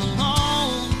all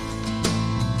alone.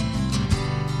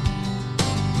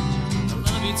 I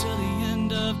love you till the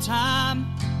end of time.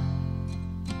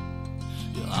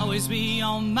 You'll always be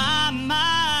on my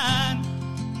mind.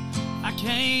 I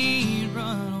can't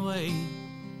run away,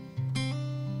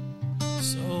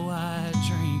 so I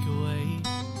drink away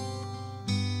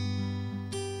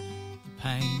the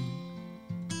pain.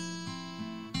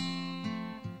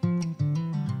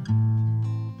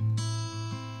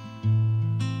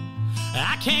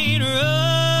 I can't run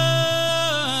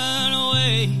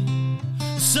away,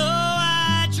 so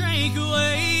I drink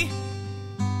away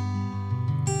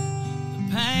the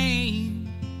pain.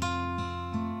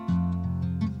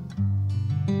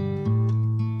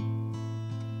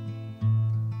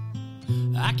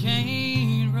 I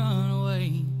can't run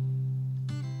away,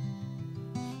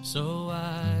 so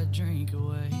I drink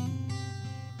away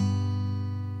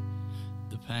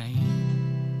the pain.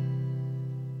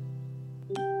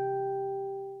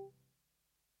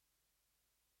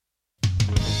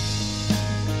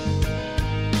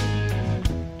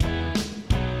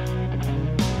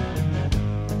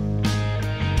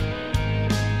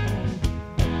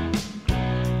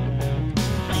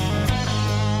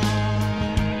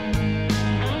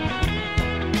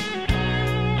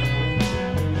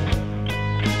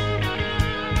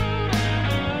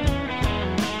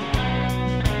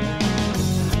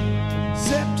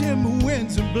 September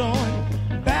winds are blowing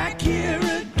back here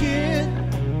again.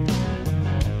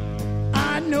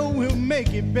 I know we'll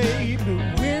make it, babe,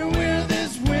 but when will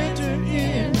this winter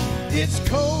end? It's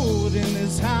cold in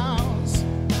this house,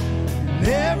 and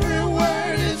every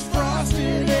word is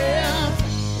frosted air.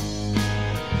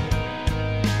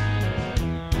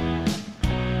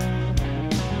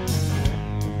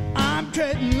 I'm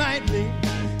treading lightly,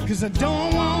 'cause I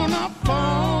don't wanna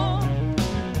fall.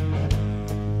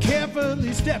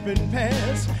 Carefully stepping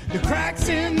past the cracks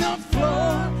in the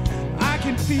floor. I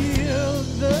can feel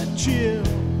the chill.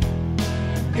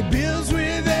 It builds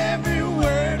with every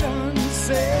word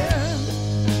unsaid.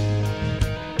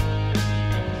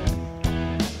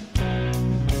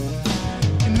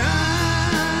 And I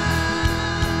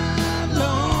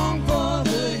long for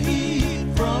the heat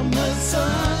from the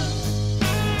sun.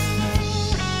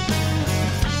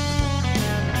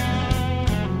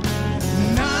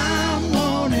 And I'm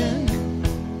wanting,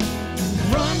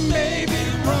 run, baby,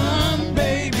 run,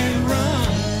 baby, run.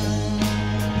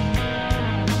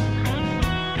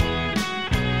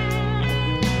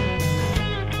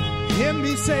 Hear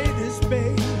me say this,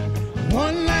 babe,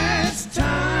 one last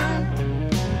time.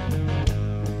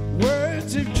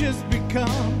 Words have just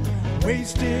become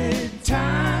wasted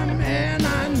time, and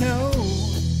I know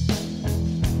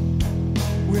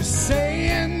we're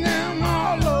saying them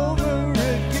all over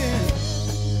again.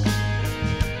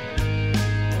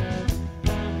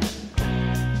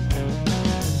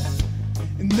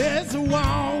 And there's a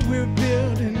wall we're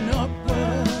building up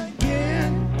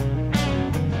again.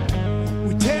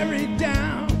 We tear it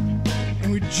down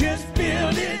and we just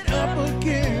build it up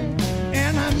again.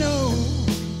 And I know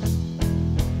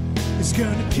it's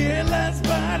gonna kill us,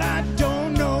 but I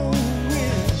don't know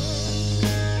when.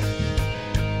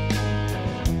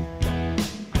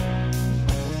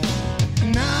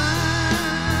 And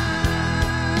I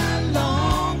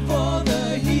long for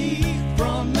the heat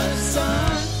from the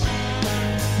sun.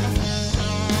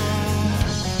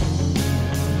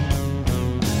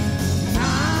 And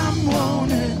I'm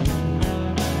wanting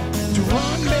to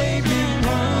run, baby,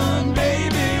 run,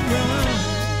 baby, run.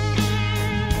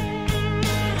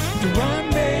 To run,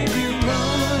 baby,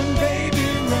 run, baby,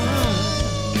 run.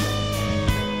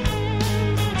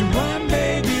 To run,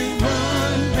 baby,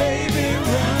 run, baby,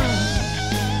 run.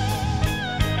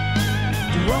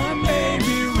 To run,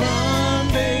 baby, run,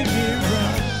 baby,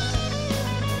 run.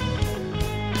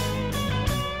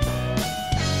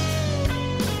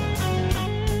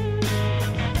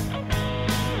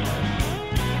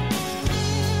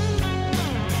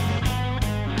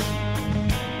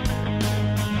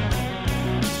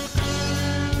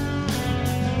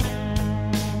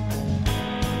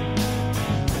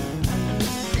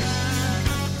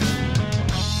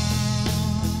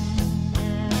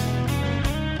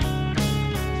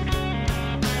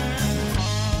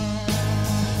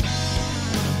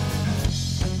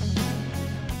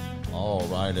 All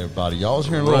right, everybody. Y'all's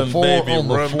hearing a little Run, four baby, on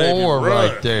the run, floor baby,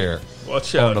 run. right there.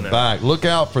 Watch out on the now. back. Look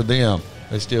out for them.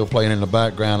 They're still playing in the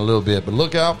background a little bit, but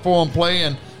look out for them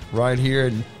playing right here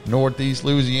in Northeast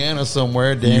Louisiana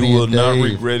somewhere. Danny You will and not Dave.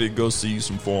 regret it. Go see you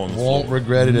some four on the Won't floor.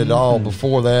 regret it at all.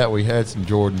 Before that, we had some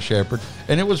Jordan Shepherd.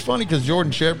 And it was funny because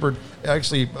Jordan Shepherd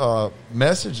actually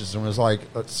messaged us and was like,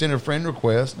 sent a friend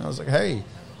request. And I was like, hey,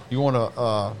 you want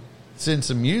to send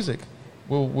some music?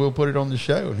 We'll put it on the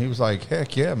show. And he was like,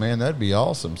 heck yeah, man, that'd be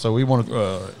awesome. So we want to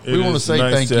say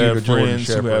nice thank you have to Jordan friends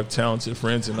who Shepherd. have talented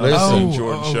friends, and Listen. I've seen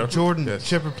Jordan Shepherd. Jordan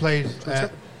Shepherd played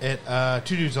at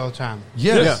Two Dudes All the Time.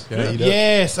 Yes. Yeah, he does.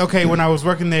 Yes. Okay. When I was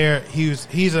working there, he's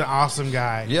an awesome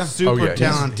guy. Yeah. Super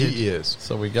talented. He is.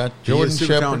 So we got He Jordan is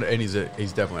super Shepherd. talented, and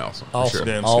he's definitely awesome. For Awesome, sure.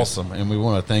 Damn awesome, and we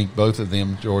want to thank both of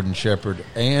them, Jordan Shepherd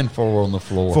and Four on the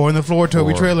Floor. Four on the Floor,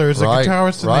 Toby For- Trailers, the right,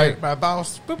 guitarist, right. and my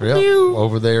boss. Yep,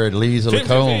 over there at Lisa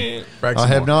Lacombe. Braxton I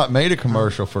have Moore. not made a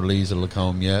commercial for Lisa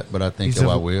Lacombe yet, but I think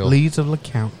I will. Leads of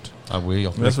LeCount. I will.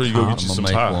 That's where you go get I'm you gonna some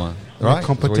make pie. one. Right, that's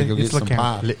where you go get It's some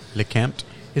LeCount. pie. Le Camp.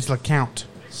 It's LeCount.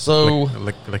 So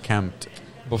Le Camp.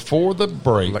 before the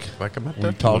break,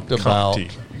 we talked about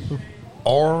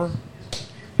our,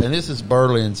 and this is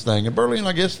Berlin's thing. And Berlin,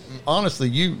 I guess, honestly,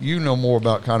 you know more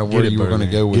about kind of where you were going to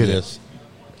go with this.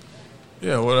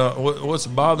 Yeah, what's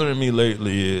bothering me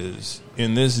lately is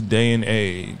in this day and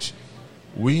age,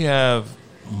 we have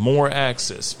more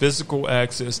access, physical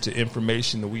access to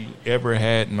information than we ever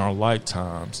had in our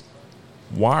lifetimes.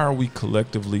 Why are we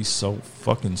collectively so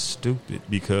fucking stupid?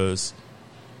 Because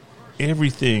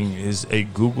everything is a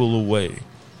Google away.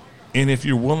 And if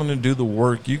you're willing to do the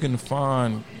work, you can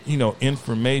find,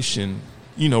 information,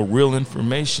 real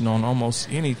information on almost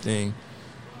anything.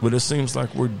 But it seems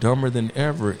like we're dumber than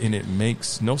ever, and it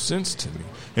makes no sense to me.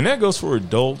 And that goes for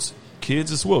adults,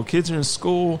 kids as well. Kids are in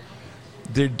school,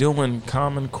 they're doing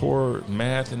Common Core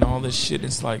math and all this shit.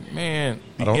 It's like, man,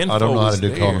 the info I don't know how is to do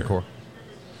there. Common Core.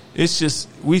 It's just,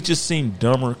 we just seem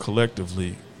dumber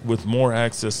collectively with more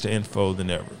access to info than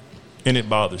ever. And it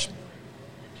bothers me.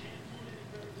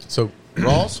 So,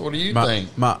 Ross, what do you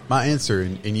think? My answer,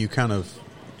 and you kind of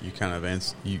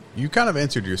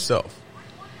answered yourself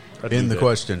in the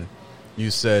question.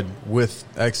 You said with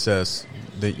excess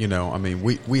that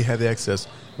we have the excess.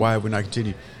 Why have we not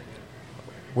continued?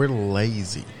 We're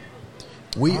lazy.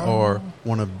 We are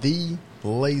one of the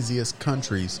laziest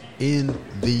countries in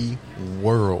the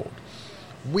world.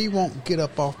 We won't get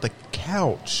up off the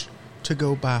couch to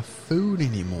go buy food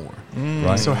anymore.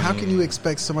 Right. So how can you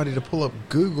expect somebody to pull up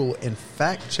Google and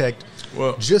fact check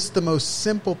Well- just the most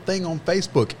simple thing on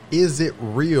Facebook? Is it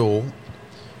real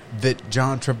that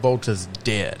John Travolta's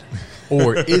dead?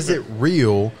 Or is it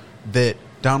real that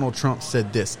Donald Trump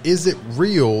said this? Is it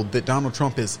real that Donald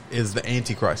Trump is the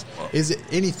Antichrist? Is it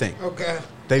anything? Okay.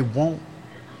 They won't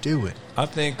do it. I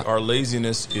think our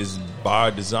laziness is by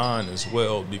design as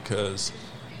well, because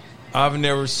I've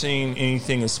never seen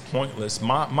anything as pointless.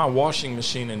 My washing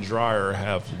machine and dryer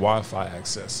have Wi-Fi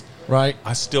access. Right.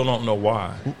 I still don't know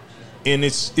why. And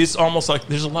it's almost like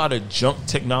there's a lot of junk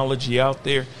technology out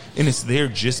there, and it's there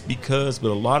just because, but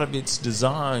a lot of it's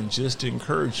designed just to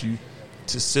encourage you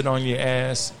to sit on your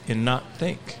ass and not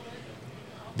think.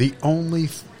 The only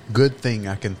good thing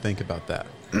I can think about that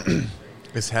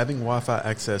is having Wi-Fi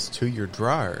access to your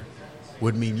dryer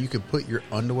would mean you could put your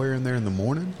underwear in there in the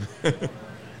morning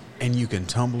and you can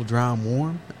tumble dry them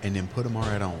warm and then put them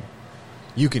right on.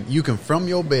 You can from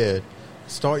your bed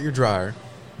start your dryer,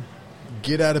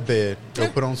 get out of bed, go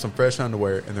put on some fresh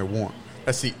underwear, and they're warm.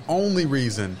 That's the only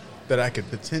reason that I could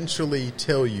potentially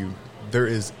tell you there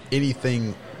is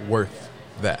anything worth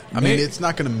that. I mean, it's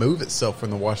not going to move itself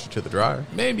from the washer to the dryer.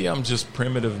 Maybe I'm just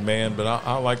primitive, man, but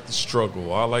I like the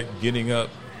struggle. I like getting up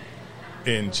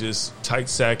and just tight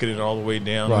sacking it all the way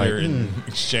down there and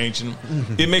exchanging.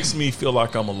 It makes me feel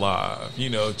like I'm alive,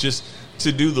 just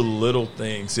to do the little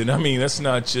things. And I mean, that's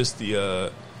not just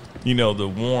the, the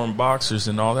warm boxers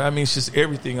and all that. I mean, it's just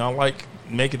everything. I like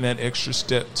making that extra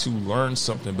step to learn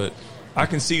something, but I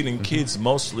can see it in kids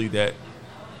mostly that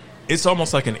it's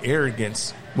almost like an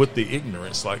arrogance with the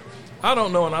ignorance. Like, I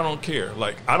don't know and I don't care.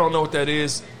 Like, I don't know what that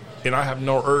is, and I have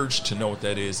no urge to know what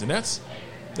that is. And that's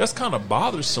kind of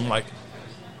bothersome. Like,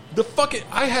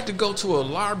 I had to go to a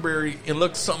library and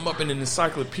look something up in an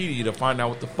encyclopedia to find out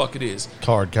what the fuck it is.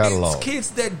 Card catalog. It's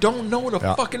kids that don't know what a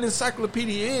fucking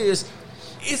encyclopedia is.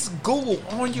 It's Google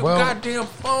on your goddamn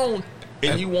phone,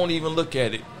 and you won't even look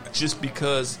at it just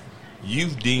because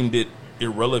you've deemed it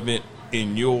irrelevant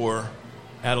in your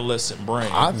adolescent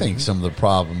brain. I think some of the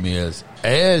problem is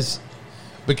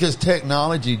because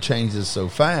technology changes so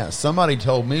fast. Somebody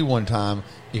told me one time,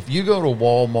 if you go to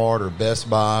Walmart or Best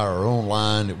Buy or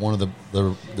online at one of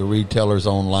the retailers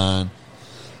online,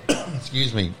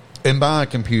 excuse me, and buy a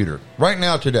computer right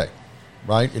now today,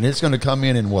 right, and it's going to come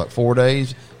in what, 4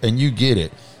 days, and you get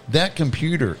it, that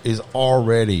computer is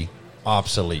already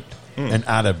obsolete and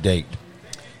out of date.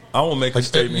 I will make a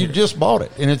statement. You just bought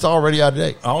it, and it's already out of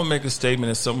date. I will make a statement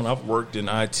as someone. I've worked in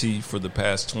IT for the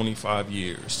past 25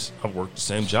 years. I've worked the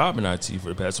same job in IT for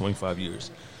the past 25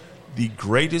 years. The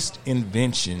greatest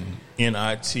invention in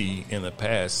IT in the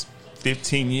past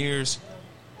 15 years,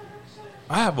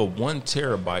 I have a 1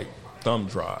 terabyte thumb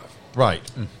drive. Right.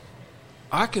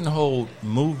 I can hold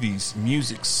movies,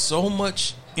 music, so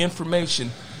much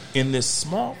information in this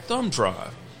small thumb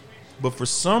drive. But for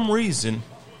some reason,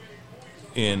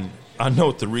 and I know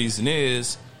what the reason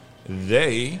is,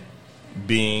 they,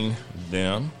 being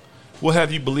them, will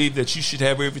have you believe that you should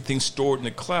have everything stored in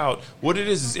the cloud. What it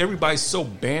is everybody's so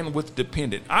bandwidth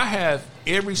dependent. I have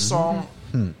every song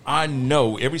I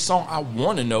know, every song I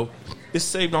want to know is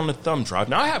saved on the thumb drive.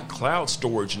 Now, I have cloud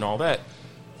storage and all that,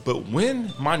 but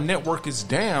when my network is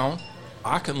down,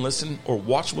 I can listen or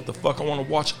watch what the fuck I want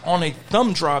to watch on a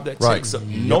thumb drive that takes up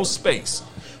no space.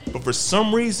 But for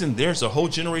some reason, there's a whole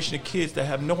generation of kids that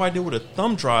have no idea what a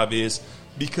thumb drive is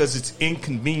because it's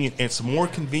inconvenient. And it's more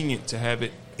convenient to have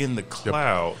it in the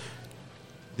cloud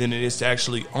than it is to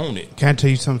actually own it. Can I tell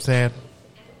you something sad?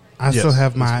 I still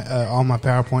have my all my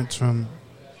PowerPoints from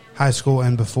high school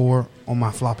and before on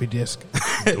my floppy disk.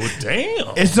 Oh,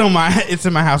 damn! It's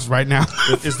in my house right now.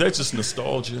 Is that just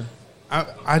nostalgia?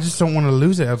 I just don't want to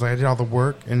lose it. I was like, I did all the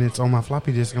work, and it's on my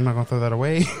floppy disk. I'm not going to throw that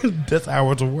away. That's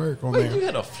hours of work on there. You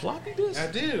had a floppy disk?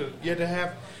 I do. You had to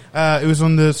have... it was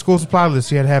on the school supply list.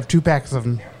 You had to have 2 packs of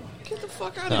them. Get the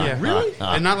fuck out of here. Really?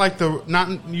 And not like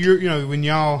when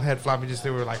y'all had floppy disks, they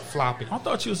were like floppy. I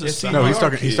thought you was a CDR. No, he's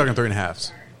talking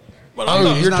 3.5s.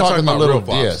 You're talking the little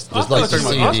disc. I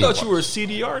thought you were a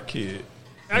CDR kid.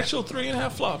 Actual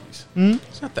 3.5 floppies.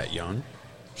 It's not that young.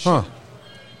 Huh.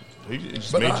 He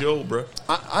just made you old, bro.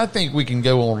 I think we can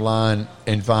go online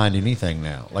and find anything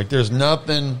now. Like, there's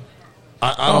nothing.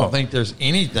 I don't think there's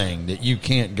anything that you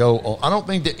can't go on. I don't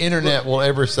think the internet will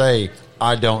ever say,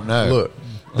 I don't know.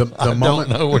 Look, I don't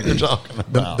know what you're talking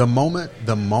about.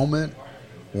 The moment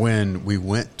when we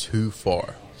went too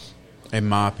far, in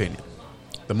my opinion,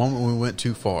 the moment we went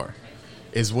too far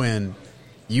is when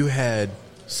you had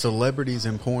celebrities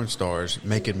and porn stars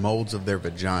making molds of their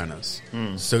vaginas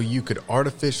so you could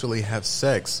artificially have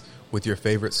sex with your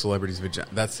favorite celebrity's vagina.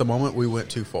 That's the moment we went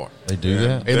too far. They do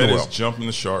that? That is jumping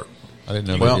the shark. I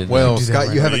didn't know. Well,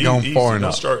 Scott, you haven't gone far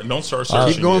enough. Don't start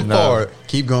searching. Keep going far.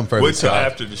 Keep going further. Wait till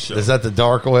after the show. Is that the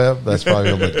dark web? That's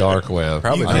probably on the dark web.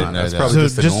 Probably I didn't know That's that. probably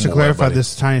So just to clarify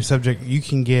this tiny subject, you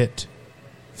can get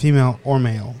female or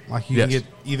male. Like you can get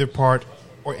either part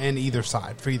and either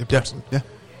side for either person. Yeah.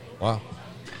 Wow.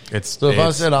 So if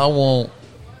I said I want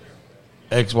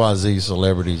XYZ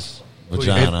celebrities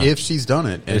vagina. If she's done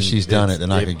it. If she's done it,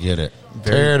 then I could get it.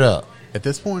 Tear it up. At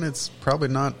this point, it's probably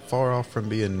not far off from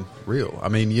being real. I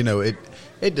mean, you know, it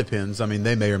depends. I mean,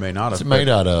 they may or may not have. What's it made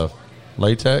out of?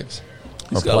 Latex?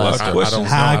 He's got a lot of questions.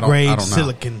 High grade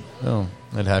silicon. Oh,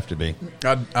 it'd have to be.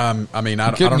 I mean, I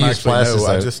don't couldn't use actually plastic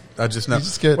know. soap. I just know. You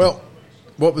just get- Well,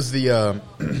 what was the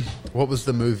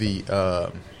movie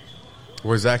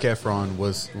where Zac Efron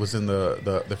was in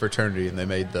the fraternity and they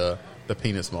made the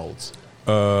penis molds?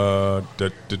 That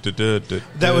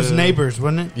was Neighbors,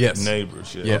 wasn't it? Yes,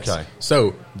 Neighbors. Yeah. Yes. Okay.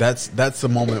 So that's the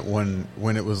moment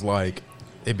when it was like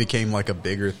it became like a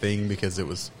bigger thing because it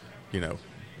was, you know,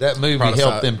 That movie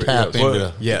helped them tap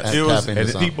into. Yes, It was, tap into and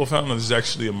something. people found there's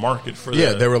actually a market for that.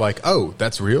 Yeah, they were like, "Oh,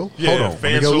 that's real." Yeah, Hold on, let me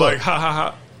fans go were look. like, "Ha ha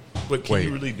ha!" But can Wait.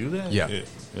 you really do that? Yeah.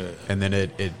 yeah. And then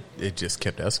it just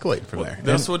kept escalating from there.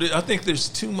 That's what I think. There's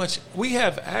too much. We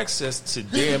have access to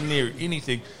damn near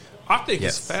anything. I think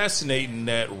Yes. it's fascinating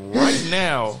that right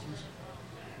now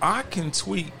I can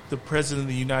tweet the president of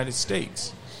the United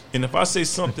States, and if I say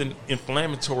something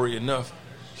inflammatory enough,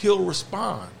 he'll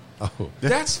respond. Oh.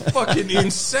 That's fucking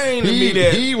insane to me.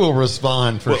 That he will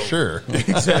respond for sure.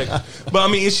 Exactly. But I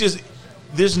mean, it's just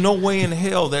there's no way in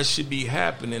hell that should be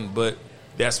happening. But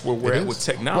that's where we're at with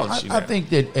technology. Well, I think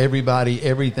that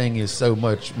everything is so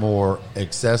much more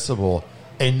accessible,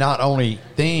 and not only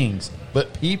things,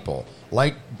 but people,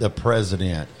 like the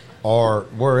president or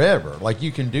wherever. Like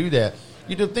you can do that.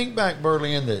 You know, think back,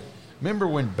 Berlin, that remember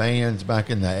when bands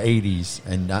back in the 80s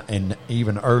and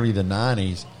even early the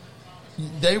 90s,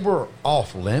 they were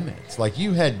off limits. Like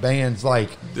you had bands like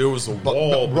there was a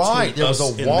wall, right? There was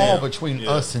us a and wall them. between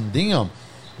Yeah. us and them.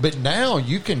 But now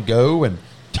you can go and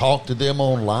talk to them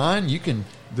online. You can.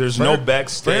 There's no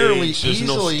backstage. Fairly There's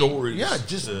easily, no stories. Yeah,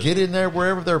 just get in there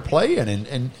wherever they're playing,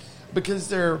 and because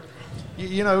they're,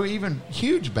 you know, even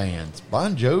huge bands,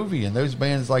 Bon Jovi and those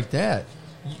bands like that,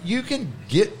 you can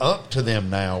get up to them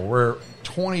now where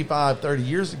 25, 30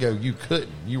 years ago you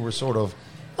couldn't. You were sort of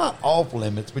not off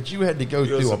limits, but you had to go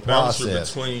There's through a a bouncer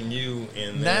process. between you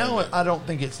and Now them. I don't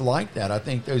think it's like that. I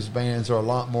think those bands are a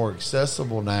lot more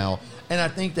accessible now, and I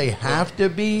think they have to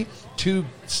be to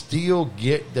still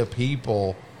get the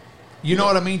people. You know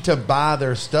what I mean? To buy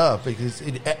their stuff, because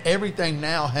everything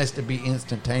now has to be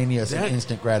instantaneous and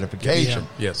instant gratification.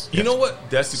 Yes. You know what?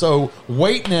 That's So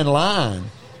waiting in line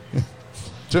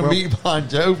to meet Bon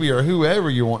Jovi or whoever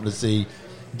you want to see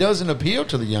doesn't appeal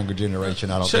to the younger generation,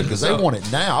 I don't Check think, because this they out. want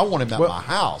it now. I want him at Well- my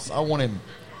house. I want him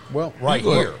Well, right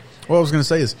here. What I was going to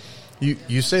say is,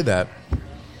 you say that,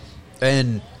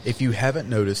 and if you haven't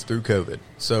noticed through COVID,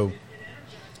 so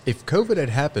if COVID had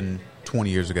happened 20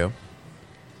 years ago,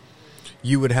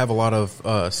 you would have a lot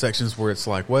of sections where it's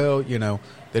like, well, you know,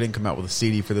 they didn't come out with a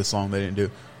CD for this song. They didn't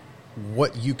do.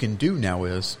 What you can do now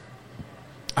is,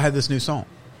 I have this new song,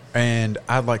 and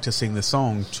I'd like to sing this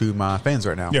song to my fans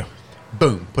right now. Yeah.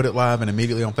 Boom, put it live and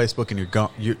immediately on Facebook, and you're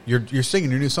gone. You're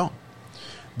singing your new song.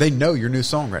 They know your new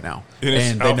song right now, And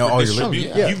it's and they out know for all your distribute.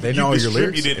 lyrics. Yeah, You- they you know all your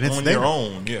distribute lyrics, it and it's on there. your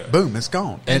own, yeah. Boom, it's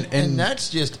gone. And that's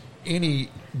just any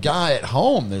guy at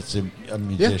home that's a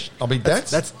musician. I mean,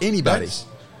 that's anybody. that's-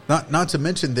 Not to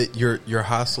mention that your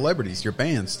high celebrities, your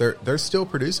bands, they're still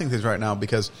producing things right now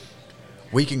because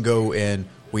we can go and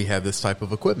we have this type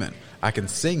of equipment. I can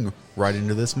sing right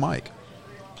into this mic,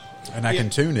 and I can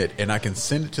tune it, and I can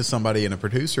send it to somebody, and a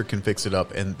producer can fix it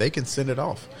up, and they can send it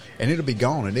off, and it'll be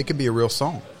gone, and it can be a real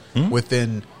song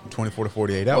within 24 to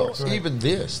 48 hours. Well, even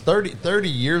this 30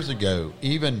 years ago,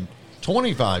 even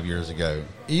 25 years ago,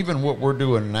 even what we're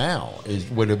doing now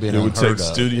would have been It would unheard take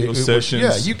of. studio sessions.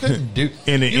 Yeah, you couldn't do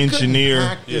And an you couldn't engineer.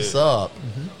 pack this up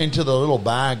into the little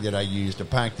bag that I use to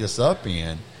pack this up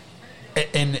in,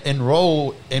 and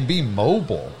roll and be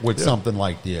mobile with something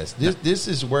like this. This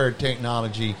is where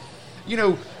technology. You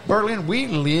know, Berlin, we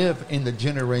live in the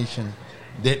generation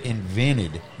that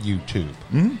invented YouTube.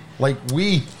 Like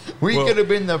we Well- could have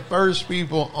been the first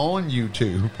people on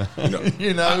YouTube.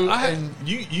 You know, and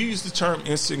you use the term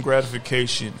instant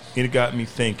gratification, and it got me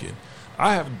thinking.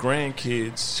 I have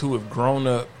grandkids who have grown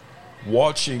up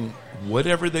watching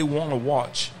whatever they want to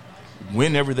watch,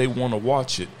 whenever they want to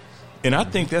watch it. And I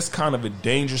think that's kind of a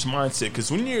dangerous mindset,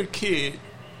 because when you're a kid,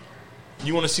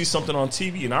 you want to see something on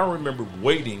TV. And I remember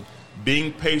waiting,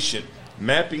 being patient,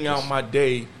 mapping out my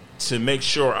day to make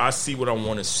sure I see what I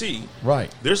want to see.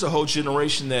 Right. There's a whole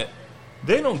generation that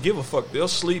they don't give a fuck. They'll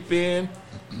sleep in.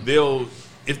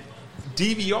 If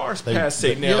DVR's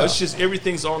passe now. yeah. It's just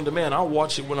everything's on demand. I'll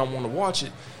watch it when I want to watch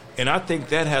it. And I think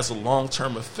that has a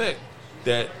long-term effect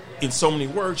that, in so many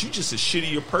words, you're just a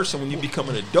shittier person when you become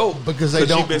an adult Because they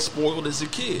don't- you've been spoiled as a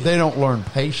kid. they don't learn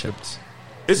patience.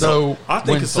 I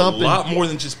think it's a lot more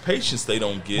than just patience they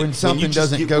don't get. When something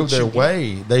doesn't go their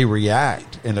way, they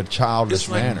react in a childish it's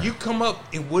like manner. You come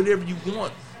up in whatever you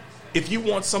want. If you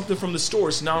want something from the store,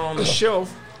 it's not on the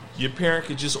shelf. Your parent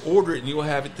could just order it, and you'll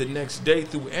have it the next day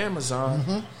through Amazon.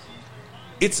 Mm-hmm.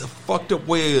 It's a fucked up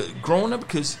way of growing up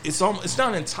because it's not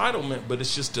entitlement, but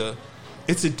it's just a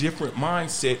different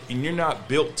mindset, and you're not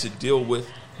built to deal with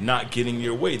not getting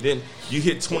your way. Then you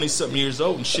hit 20-something years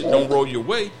old and shit don't roll your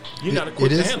way. You're not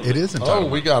equipped to handle it. It is entitlement. Oh,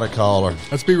 we got a caller.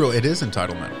 Let's be real. It is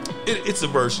entitlement. It's a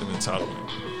version of entitlement.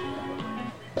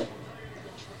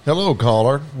 Hello,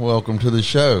 caller. Welcome to the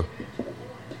show.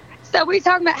 So we're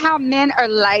talking about how men are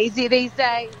lazy these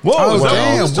days. Whoa,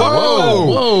 damn.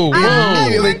 Whoa.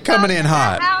 Immediately coming in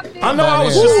hot. I know I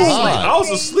was just asleep. I was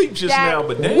asleep just now,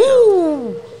 but damn.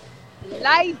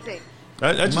 Lazy.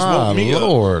 That just woke me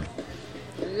Lord.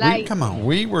 Lazy. Come on.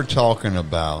 We were talking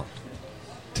about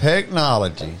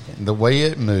technology and the way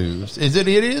it moves. It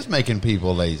is making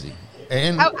people lazy.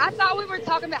 And I thought we were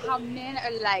talking about how men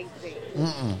are lazy.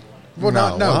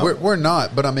 Well, we're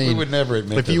not. But I mean, we would never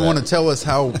admit if you want to tell us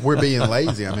how we're being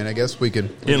lazy, I mean, I guess we could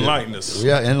enlighten us.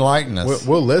 Yeah, enlighten us.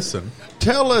 We'll listen.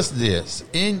 Tell us this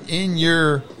in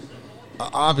your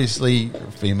obviously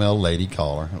female lady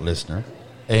caller listener,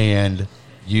 and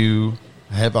you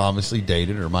have obviously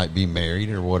dated or might be married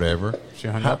or whatever. She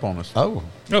hung up on us. Oh,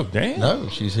 damn! No,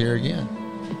 she's here again.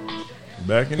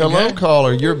 Back in Hello, the game.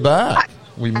 caller. You're back.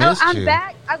 We missed I'm you.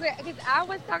 back. Okay, because I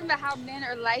was talking about how men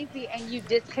are lazy, and you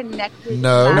disconnected.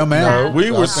 No, ma'am.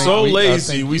 We were so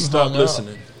lazy, we stopped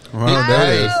listening. Well,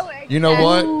 there it is. You know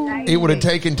what? It would have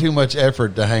taken too much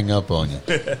effort to hang up on you.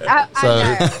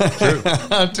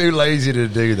 I'm too lazy to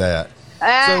do that.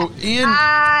 So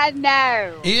I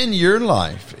know. In your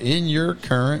life, in your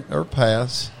current or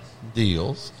past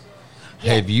deals,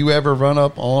 have you ever run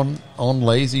up on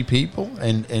lazy people?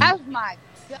 And oh my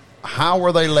God. How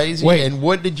were they lazy? Wait. And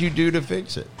what did you do to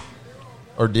fix it?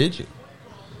 Or did you?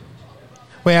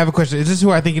 Wait, I have a question. Is this who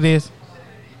I think it is?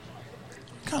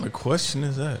 What kind of question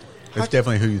is that? It's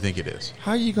definitely who you think it is.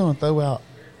 How are you going to throw out?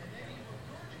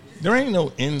 There ain't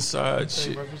no inside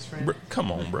shit.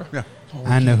 Come on, bro. Yeah.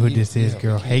 I know who this is,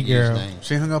 girl. Hey, girl.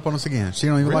 She hung up on us again. She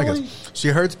don't even like us. She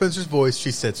heard Spencer's voice.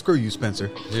 She said, "Screw you, Spencer."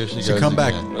 Here she She goes come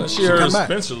back. again. She heard come back.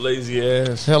 Spencer lazy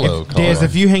ass. Hello, caller. Des,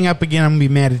 if you hang up again, I'm going to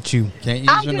be mad at you. Can't use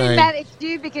I'm your getting name. mad at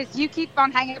you because you keep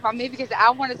on hanging up on me because I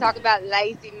want to talk about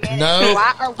lazy men. No,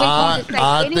 Why are we going to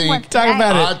say anyone's Talk name?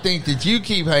 about it. I think that you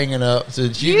keep hanging up so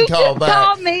that you You can call just back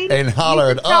called me, and holler you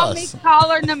at just called us. me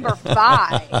caller number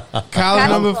 5. Caller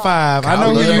number 5. I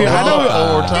know who Caller you I know. number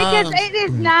 4 Because times. it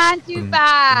is 9 to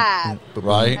 5.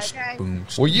 Right? Okay.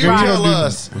 Well, you Right. tell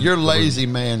us your lazy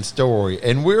man story,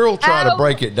 and we'll try to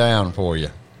break it down for you.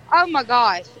 Oh my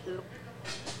gosh.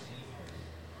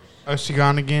 Oh, she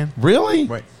gone again? Really?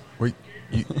 Wait,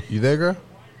 you there, girl?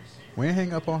 We ain't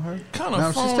hang up on her. Kind of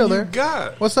No, phone she's still there. you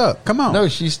got? What's up? Come on. No,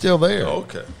 she's still there.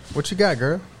 Okay. What you got,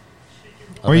 girl?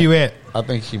 Where you at? I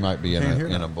think she might be in Can't hear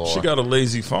a bar. She got a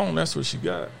lazy phone. That's what she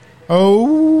got.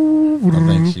 Oh. I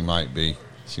think she might be.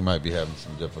 She might be having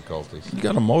some difficulties. You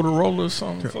got a Motorola or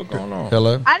something? What's going on?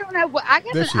 Hello? I don't know what I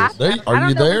guess There an she is. iPhone. There- are I don't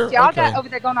you know there? what y'all Okay. got over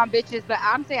there going on, bitches. But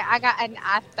I'm saying I got an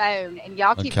iPhone, and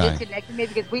y'all keep Okay. disconnecting me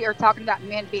because we are talking about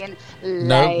men being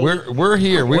No, lazy. we're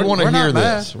here. We We're- want to we're hear not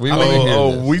mad. this. We I want to mean,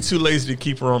 hear this. we too lazy to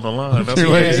keep her on the line. That's Too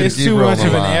what lazy. it It's is. too Keep her much on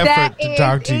of the an line. effort to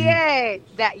talk to you.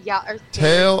 That y'all are.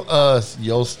 Tell us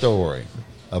your story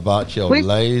about your We-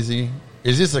 lazy.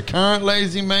 Is this a current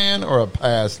lazy man or a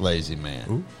past lazy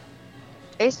man?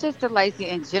 It's just the lazy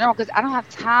in general because I don't have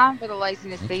time for the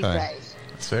laziness these Okay. days.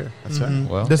 That's fair. That's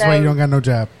Well, That's why you don't got no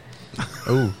job. fair.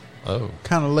 Oh, oh,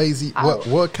 kind of lazy. Oh.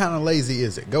 What kind of lazy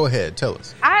is it? Go ahead, tell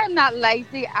us. I am not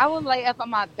lazy. I will lay up on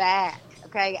my back.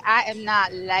 Okay, I am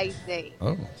not lazy.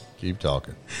 oh, keep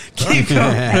talking. Keep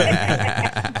going.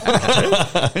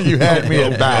 You had me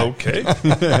at back. Okay.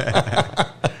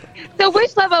 So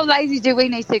which level of lazy do we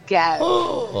need to go?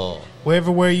 Oh,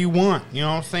 Where you want. You know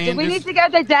what I'm Do saying? we need to go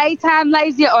the daytime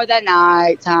lazy or the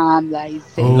nighttime lazy?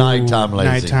 Oh, Nighttime lazy.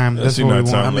 Nighttime. That's Let's what do we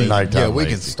nighttime want. I mean, Nighttime yeah, we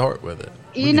can lazy. start with it.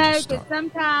 We You can know, just because start.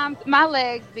 sometimes my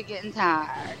legs be getting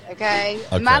tired, okay?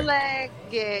 Okay. My legs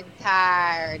get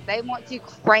tired. They want to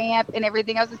cramp and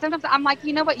everything else. And sometimes I'm like,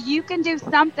 you know what? You can do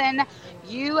something.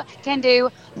 You can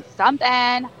do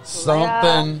something.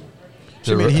 something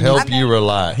to I mean, he help needs- you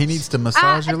relax. He needs to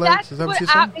massage your legs. Is that what you're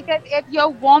saying? Because if your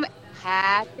woman,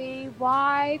 happy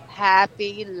wife,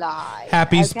 happy life.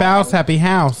 Happy okay? spouse, happy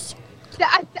house.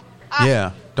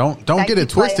 Yeah. Don't Thank get you, it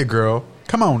twisted, player. girl.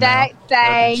 Come on now.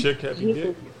 Happy chick, happy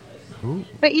dick.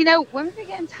 But you know, women are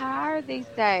getting tired these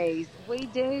days. We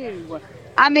do.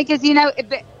 I mean, because you know,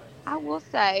 I will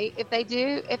say, if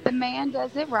the man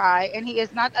does it right, and he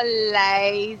is not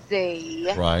lazy,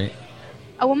 Right.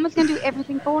 a woman's gonna do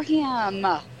everything for him.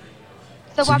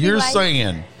 So why be you're lazy?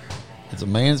 saying if a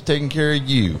man's taking care of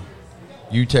you,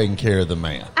 you taking care of the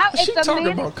man.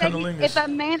 If a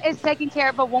man is taking care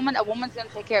of a woman's gonna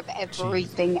take care of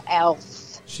everything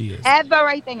else. She is.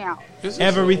 Everything else.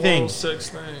 Everything. Sex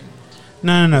thing.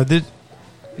 No.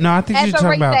 No, I think she's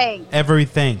talking about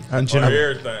everything in general.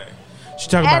 Everything. She's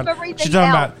talking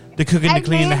about the cooking, the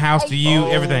cleaning, the house, the you,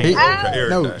 everything.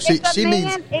 No, she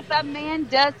means if a man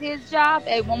does his job,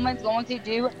 a woman's going to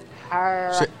do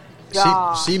her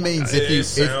job. She means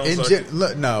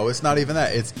look, no, it's not even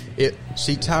that.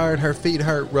 She tired, her feet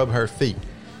hurt, rub her feet.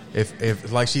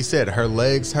 If like she said, her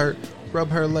legs hurt, rub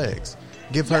her legs.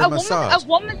 Give her a massage. A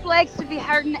woman's legs should be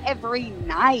hurting every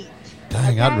night.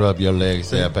 Dang, I'd rub your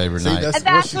legs up every night.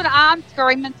 That's what I'm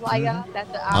screaming, player. That's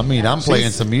what I'm playing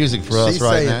some music for us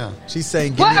right now. She's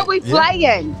saying, what are we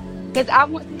playing? Because I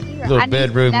want to hear. Little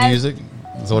bedroom music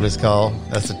is what it's called.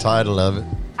 That's the title of it.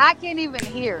 I can't even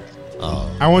hear it.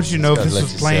 I want you to know if this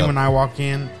was playing when I walk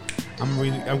in, I'm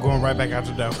going right back out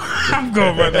the door. I'm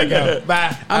going right back out.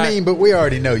 Bye. I mean, but we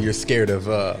already know you're scared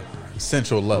of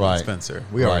Central Love, Spencer.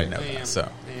 We already know that. So.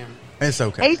 It's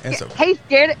okay. He's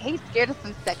scared of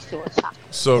some sexual chocolate.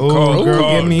 So,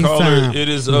 caller, it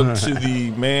is up to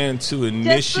the man to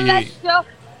initiate.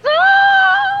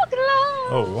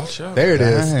 Oh, watch out! There it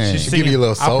is. She should give you a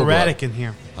little soul operatic glow in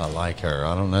here. I like her.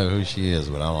 I don't know who she is,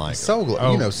 but I like her. Soul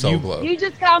glow. You know soul glow. You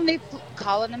just call me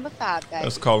caller number 5, baby.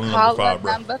 That's caller number 5,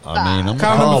 bro. Number 5. I mean, I'm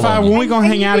caller number 5. When we gonna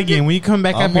hang out again? When you come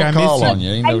back up here, I miss on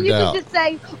you. Ain't no and you doubt. can just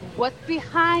say, "What's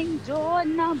behind door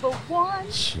number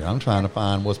 1?" Sure, I'm trying to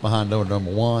find what's behind door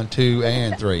number 1, 2,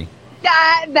 and 3.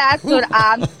 That's what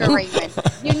I'm screaming.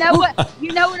 You know what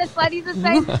us ladies are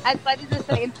saying? Us ladies are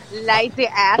saying, lazy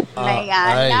ass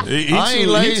man.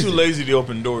 He's too lazy to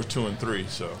open doors 2 and 3.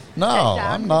 So no,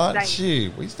 I'm not.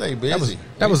 Shoot, we stay busy.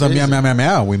 That was a meow meow meow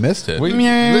meow. We missed it. A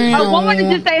woman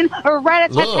is just saying,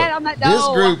 rat-a-tat-tat on that door. This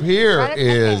group here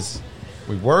is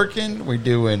we working, we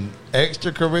doing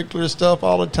extracurricular stuff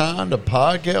all the time. The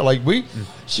podcast,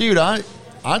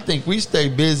 I think we stay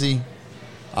busy.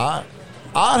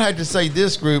 I'd have to say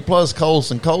this group plus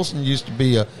Colson. Colson used to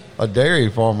be a dairy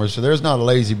farmer, so there's not a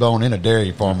lazy bone in a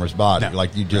dairy farmer's body. No,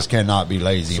 like you just cannot be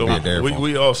lazy and be a dairy farmer.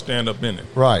 We all stand up in it.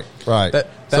 Right.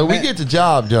 So we get the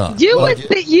job done. You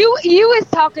was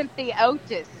talking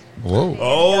Theotis. Whoa.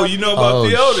 Oh, you know about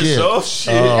Theotis. Shit. Oh,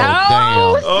 shit. Stand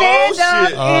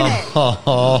up in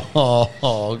it.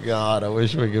 Oh, God. I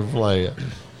wish we could play it.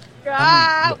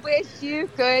 I wish you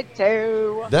could,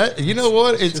 too. You know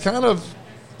what? It's kind of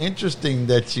interesting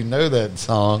that you know that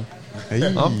song.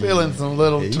 I'm feeling some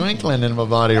little twinkling in my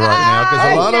body right now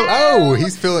because a lot of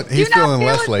he's feeling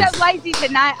less lazy. So lazy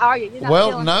tonight, are you?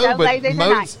 You're not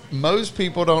but most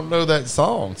people don't know that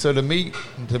song. So to meet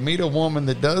a woman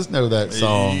that does know that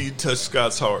song, you touch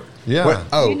Scott's heart. Yeah.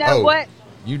 You know what?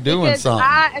 You doing because something?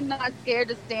 I am not scared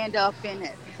to stand up in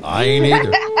it. I ain't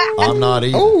either. I'm not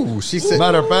either. Oh, she said.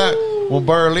 Matter of fact, when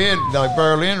Berlin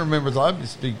remembers, I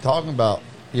used to be talking about.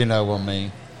 You know what I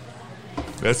mean?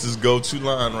 That's his go-to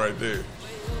line right there.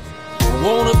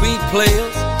 Wanna be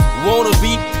players, wanna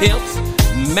be pimps,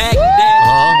 Mac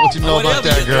Daddy. What you know about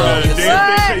that, girl?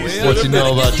 What you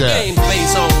know about that?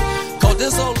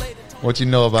 What you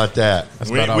know about that?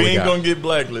 We ain't gonna get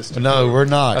blacklisted. No, we're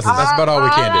not. That's about all we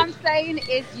can do. All I'm saying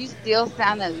is you still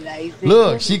sound lazy.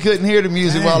 Look, she couldn't hear the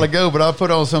music a while ago, but I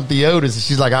put on some Theotis, and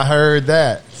she's like, I heard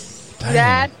that. Dang.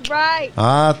 That's right.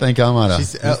 I think I'm gonna.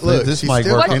 This might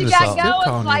work into something.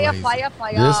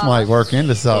 This might work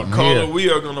into something. Caller, we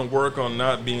are gonna work on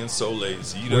not being so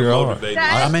lazy. You done motivated.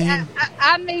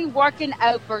 I mean, working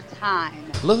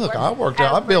overtime. Look, I worked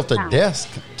out. I built a desk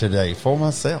today for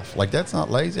myself. Like that's not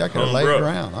lazy. I could have laid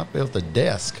around. I built a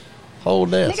desk, whole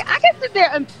desk. Nigga, I can sit there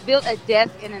and build a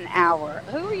desk in an hour.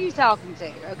 Who are you talking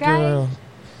to? Okay. Girl.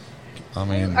 I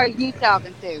mean, who are you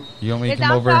talking to? You want me to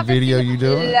come over and video you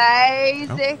doing it?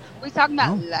 Lazy. We talking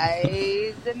about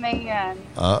lazy man.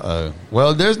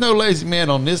 Well, there's no lazy man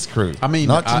on this crew. I mean,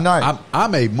 not tonight. I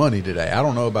made money today. I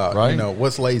don't know about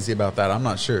what's lazy about that. I'm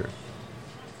not sure.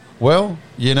 Well,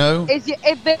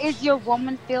 is your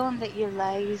woman feeling that you're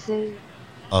lazy?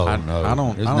 Oh no! I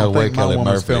don't. There's I don't no way think my Kelly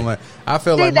woman's Murphy. feeling that. I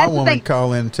feel like my woman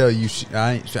call in and tell you.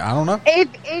 I don't know.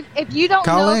 If you don't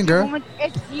call know, in, girl. Woman,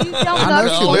 if you don't know,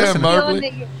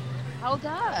 hold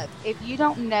up. If you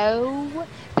don't know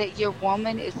that your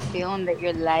woman is feeling that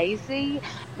you're lazy,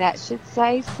 that should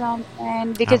say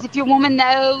something. Because if your woman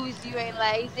knows you ain't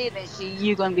lazy, then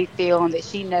you gonna be feeling that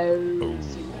she knows you ain't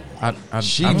lazy.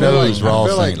 She knows Ross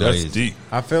ain't that's lazy. deep.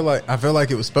 I feel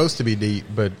like it was supposed to be deep,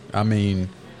 but I mean,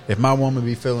 if my woman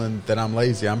be feeling that I'm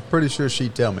lazy, I'm pretty sure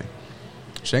she'd tell me.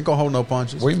 She ain't gonna hold no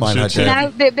punches. We might not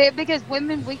tell. Because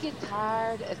women, we get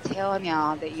tired of telling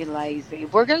y'all that you're lazy.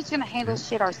 We're just gonna handle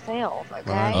shit ourselves,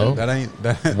 okay? Right. Oh. That ain't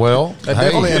that. Well, that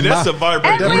definitely Hey, ain't that's a my-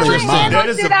 vibrator. That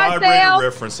is a vibrator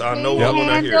reference. I know what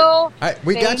I hear. Hey,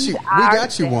 we got you. We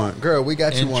got you one, girl. We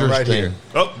got you one right here.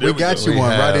 Oh, there we got you We one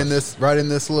have. right in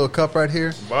this little cup right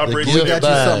here. Vibrator. We got you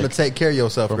bag something to take care of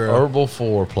yourself, from girl. Herbal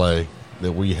Foreplay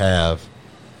that we have.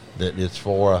 That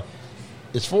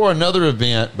it's for another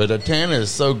event, but Tana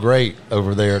is so great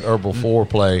over there at Herbal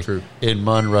Foreplay in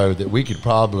Monroe that we could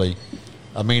probably.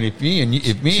 I mean, if me and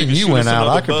you went out,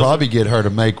 I could probably get her to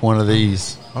make one of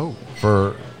these.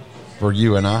 For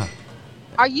you and I.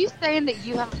 Are you saying that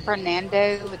you have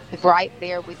Fernando right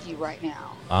there with you right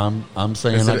now? I'm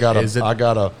saying I got a. Is it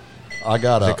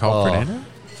called Fernando?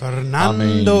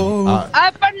 Fernando.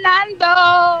 Fernando.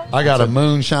 I got a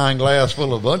moonshine glass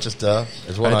full of a bunch of stuff.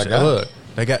 Is what I got. Look,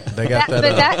 they got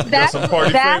That's some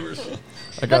party favors.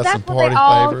 I got some party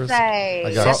favors.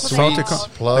 I got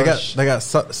sweets, they got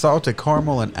salted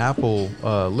caramel and apple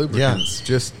lubricants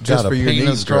just got for a your peanut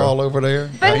needs, straw girl. over there.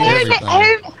 But,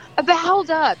 Everything. but hold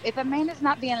up. If a man is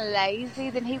not being lazy,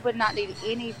 then he would not need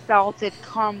any salted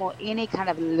caramel, any kind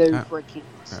of lubricant.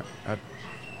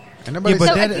 Yeah, but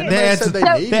that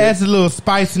adds a little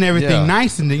spice and everything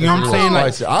nice in it. You know what I'm saying?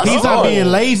 Like, he's not being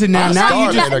lazy now. Now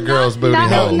you just a girl's booty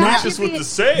hole. That's just what to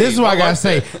say. This is what I gotta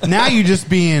say. Now you just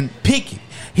being picky.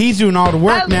 He's doing all the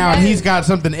work now, and he's got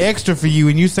something extra for you,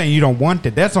 and you saying you don't want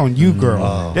it. That's on you,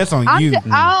 girl. That's on you.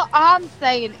 All I'm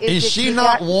saying Is she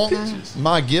not wanting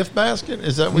my gift basket?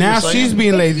 Is that what now you're saying? she's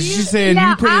being lazy. She's saying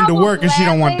you put into work, and she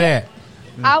don't want that.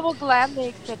 I will gladly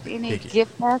accept any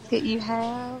gift basket you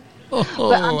have.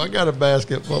 Oh, I got a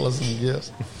basket full of some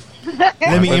gifts. Let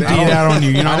me empty it out on you.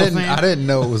 You know what I'm saying? I didn't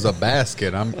know it was a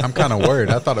basket. I'm kind of worried.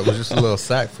 I thought it was just a little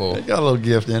sack full. It got a little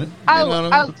gift in it.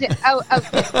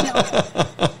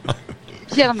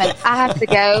 Gentlemen, I have to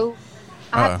go.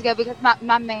 I have to go because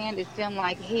my man is feeling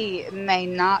like he may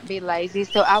not be lazy,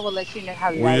 so I will let you know how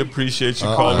lazy. We appreciate you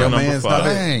calling your number man's 5.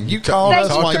 Dang, you called us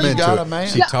while you got a man.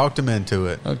 She talked him into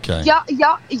it. Okay.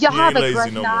 Y'all have a lazy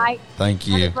great no night. Thank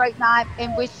Have a you. great night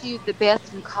and wish you the best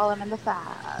from caller number 5.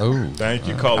 Oh, Thank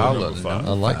you, caller number 5.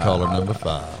 I like caller number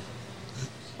 5.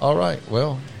 All right.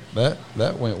 Well,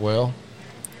 that went well.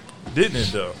 Didn't it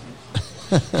though?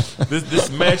 this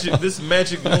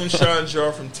magic moonshine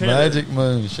jar from Tanner. Magic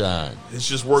moonshine. It's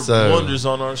just worked wonders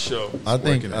on our show. I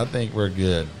think we're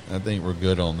good. I think we're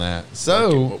good on that.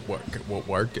 So what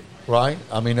worked it? Right?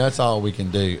 I mean, that's all we can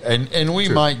do. And we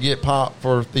might get popped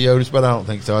for Theotis, but I don't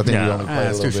think so. I think we only play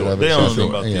a little bit of it. They So don't know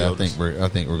about Theotis. I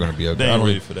think we're going to be okay. They ain't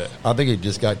ready for that. I think it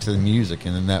just got to the music,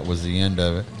 and then that was the end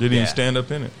of it. Didn't even stand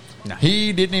up in it. Nah.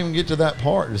 He didn't even get to that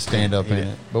part to stand up in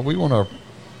it. But we want to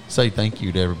say thank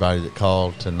you to everybody that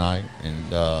called tonight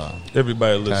and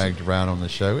everybody tagged around on the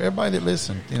show. Everybody that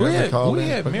listened. You know, we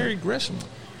had Mary Gresham.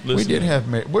 We did have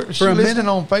Mary. She listening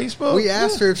on Facebook? We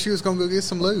asked her if she was going to go get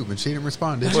some lube, and she didn't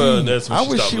respond. Did well, that's when I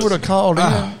wish she would have called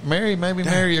in. Mary, maybe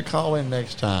Damn. Mary will call in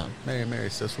next time.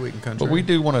 Mary's so sweet and country. But we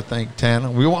do want to thank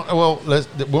Tana. We want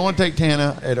to take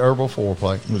Tana at Herbal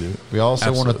Foreplay. We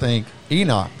also want to thank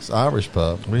Enoch's Irish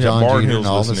Pub, We John have Barn Jeter Hills and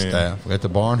all the listening staff. We got the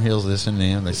Barn Hills listening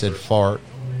in. They said fart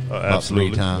about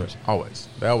 3 times. Always.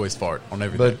 They always fart on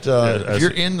everything. But if you're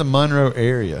in the Monroe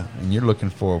area and you're looking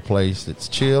for a place that's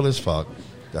chill as fuck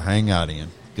to hang out in,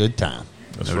 good time.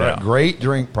 That's right. Great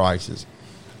drink prices.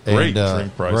 Great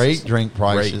drink prices. Great drink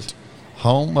prices. Great.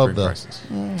 Home of the. prices.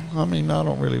 I mean, I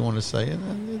don't really want to say it.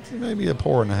 It's maybe a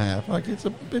pour and a half. Like it's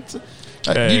a.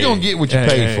 Hey, you're gonna get what you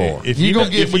paid for. If you're gonna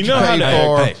get what you paid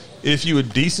for. Hey, if you a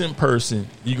decent person,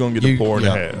 you're gonna get a pour and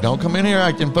a half. Don't come in here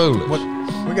acting foolish.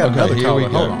 We got another here caller. we go.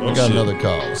 Hold on. We got another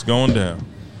call. It's going down.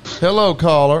 Hello,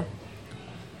 caller.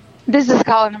 This is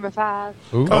caller number 5.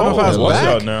 Ooh, watch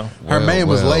out now. Her man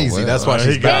was lazy. That's why he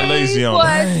she's got back. lazy on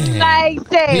Was her.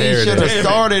 lazy. He should have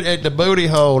started at the booty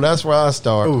hole. That's where I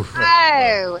started.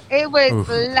 Oh, it was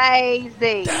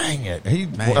lazy. Dang it. He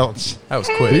that was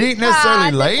He quick. ain't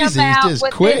necessarily lazy. He's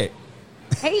just quick.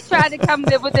 He tried to come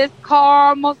in with this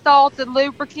caramel salted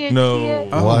lubricant. No. shit.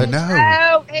 Oh, What? no.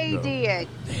 Oh, he did.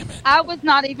 Damn it. I was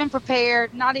not even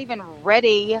prepared, not even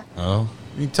ready. Oh,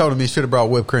 You told him he should have brought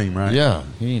whipped cream, right? yeah.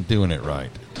 He ain't doing it right.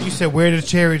 You said, where the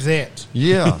cherries at?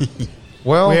 Yeah.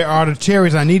 Well, Where are the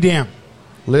cherries? I need them.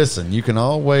 listen, you can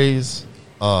always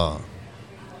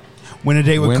Win a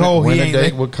date with Cole. win He a ain't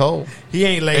date la- with Cole. He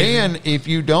ain't lazy. And if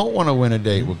you don't want to win a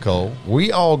date with Cole,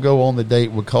 we all go on the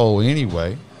date with Cole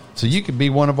anyway. So you could be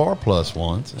one of our plus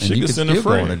ones, and She you could could send a still go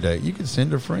friend. on a date. You could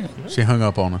send a friend. She hung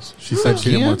up on us. She said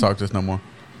she didn't want to talk to us no more.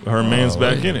 Her man's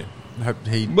back in it.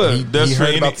 But that's for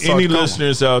any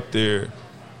listeners out there.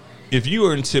 If you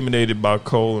are intimidated by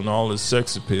Cole and all his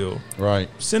sex appeal, right,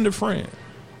 send a friend.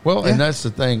 Well, and that's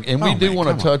the thing, and we do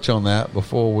want to touch on that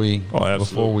before we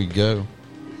go.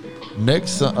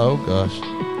 Next, oh gosh,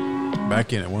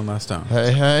 back in it one last time.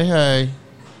 Hey.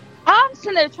 I'm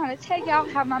sitting there trying to tell y'all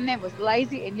how my man was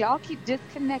lazy, and y'all keep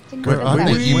disconnecting. Girl, I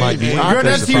think you might be. Girl,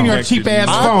 that's you and your cheap ass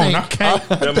phone.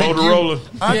 Okay, that Motorola.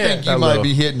 I think you might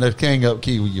be hitting the king up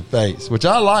key with your face, which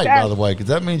I like, by the way, because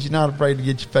that means you're not afraid to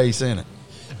get your face in it.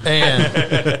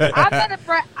 And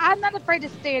I'm not afraid to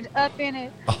stand up in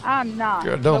it. I'm not.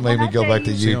 Girl, don't make me go back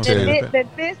to YouTube.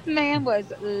 That this man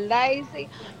was lazy.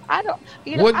 I don't.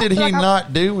 You know, What did he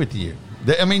not do with you?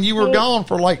 I mean, you were gone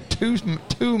for like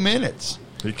two minutes.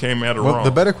 He came at her Well, wrong. the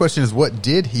better question is, what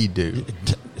did he do?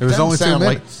 It was only 2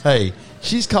 minutes. Hey,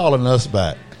 she's calling us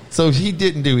back, so he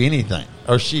didn't do anything,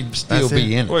 or she'd still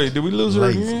be in it. Wait, did we lose her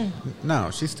Lazy. again? No,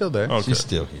 she's still there. Okay. She's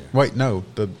still here. Wait, no,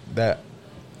 that.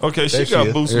 Okay, There she got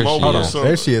is. Boost There she Mobile Hold or on. something.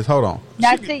 There she is. Hold on.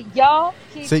 Now see, y'all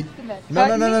keep See, gonna no, cut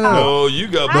no, me no, no, off. no. Oh, you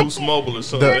got I Boost can't Mobile or do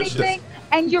something. anything,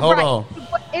 and you're Hold right. on.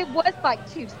 It was like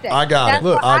 2 seconds. I got it. That's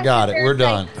Look, why I got sit it. there We're and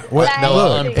done. say, What? lazy. No,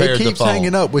 Look, unpaired it the keeps phone.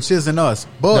 hanging up, which isn't us.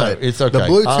 But No, it's okay. the I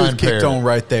Bluetooth unpaired kicked on it.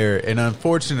 right there, and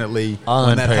unfortunately, I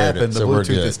when that unpaired it, happened, the so we're Bluetooth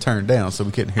good. is turned down, so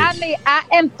we couldn't hear I you. mean, I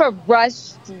am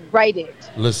frustrated.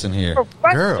 Listen here,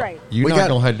 Frustrated. you're We not got-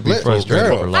 gonna have to be let- frustrated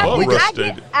girl, for I long. mean,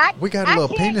 frustrated. We got a little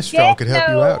can't penis straw could help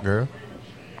you no- out, girl.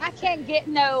 I can't get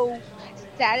no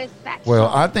satisfaction. Well,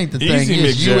 I think the thing Easy,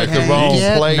 is Mick you at the Jagger. wrong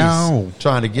Yeah, place no.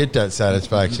 trying to get that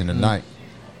satisfaction tonight.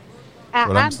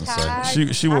 What I'm I'm saying.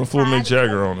 tired. She went full Mick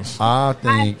Jagger on us. I I'm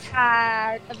think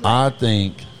tired of I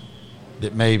think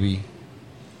that maybe.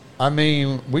 I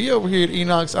mean, we over here at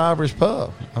Enoch's Irish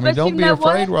Pub. I mean, But don't you be know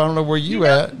afraid. what? Well, I don't know where you know-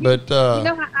 at, but you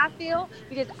know how I feel?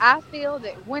 Because I feel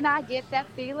that when I get that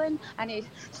feeling, I need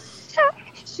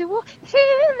sexual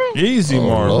healing. Easy, Oh,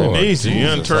 Marvin. Lord, Easy. You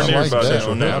done Jesus, turned I like everybody that.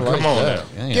 on now. I like Come on that.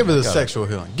 now. Man, Give her I the gotta- sexual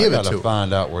healing. Give I it gotta to her.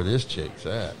 find out where this chick's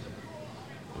at.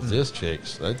 This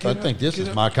chick's. I think this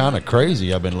is my kind of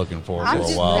crazy I've been looking for I'm a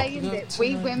just while. saying that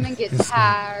we women get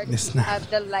tired of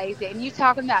the lazy. And you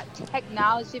talking about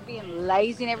technology being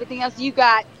lazy and everything else. You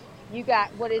got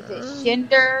what is it?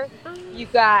 Shinder. You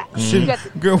got the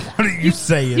Girl, what are you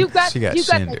saying? You got She got the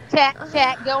Shinder.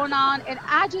 chat going on, and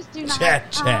I just do not Chat,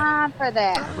 have time for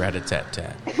that.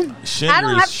 Rat-a-tat-tat. I don't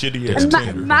Shinder have- is shitty as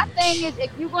Tinder. My thing is,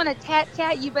 if you're gonna tat,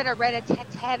 you better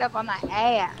tat up on my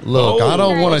ass. Look, I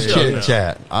don't want to yeah. chit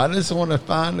chat. I just want to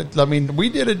find it. I mean, we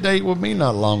did a date with me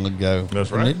not long ago. That's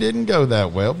And right. it didn't go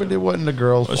that well, but it wasn't the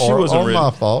girl's Well, she fault wasn't or ready.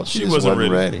 my fault. She just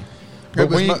wasn't ready. But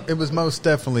It was most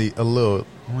definitely a little.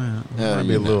 Well, Yeah, maybe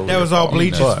a you know. little. That was all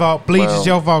Bleach's But- fault. Bleach well, is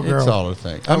your fault, girl. It's all a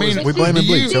thing. I mean, we blaming do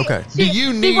Bleach. you- Okay. Do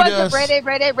you She need wasn't us? ready.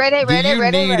 Do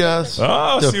you need us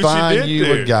Oh, see what to you find did you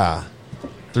there. a guy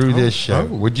through this show?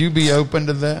 oh. Would you be open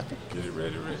to that?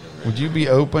 Would you be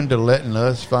open to letting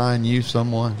us find you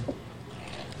someone?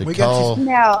 To We got call you.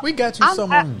 Now, We got you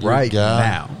someone your right guy?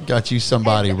 now. Got you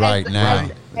somebody right now.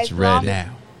 It's ready. Now.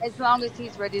 as long as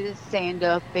he's ready to stand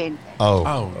up and Oh,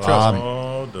 trust me.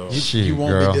 Oh, dog. Shoot, You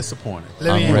won't girl. be disappointed.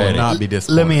 Let me I'm You will ready. not be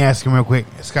disappointed. Let me ask him real quick,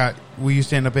 Scott. Will you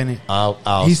stand up in it? I'll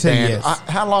He said stand. yes.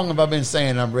 How long have I been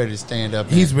saying I'm ready to stand up?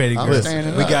 He's ready, I'm girl.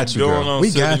 standing We up. got you, Going girl. on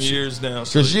We 7 got you. years now.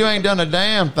 So Because you ain't done a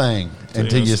damn thing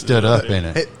until you stood up in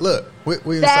it. Hey, look,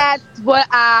 we that's what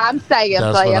I'm saying.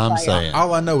 That's player, what I'm player. saying.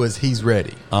 all I know is he's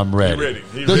ready. I'm ready. ready.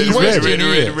 He's The ready. question Ready,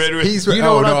 ready, is, ready, ready. He's You ready.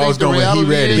 know Oh what I no, I think was the going. He reality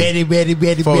ready. is?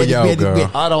 Ready, For y'all,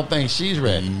 girl. I don't think she's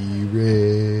ready. He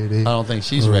ready. I don't think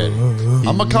she's ready.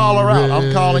 I'm gonna call her out.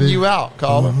 I'm calling you out,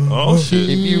 caller. Oh, shit.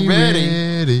 If you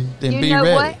ready, then You be know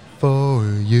ready. what? For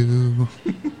you.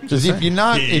 Because if you're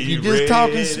not, if you're just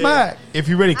talking smack, If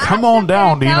you're ready, come on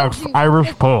down to Enoch's told you.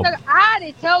 Irish Pub. Look, I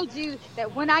already told you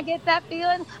that when I get that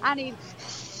feeling, I need.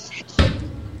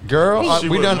 girl, She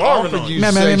we was done Marvin offered on you you.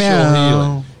 Meow, meow, sexual meow.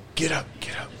 healing. Get up,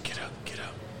 get up, get up, get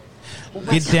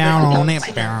up. Get down on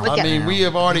it. I mean, we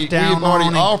have already Down on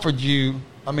it. offered you.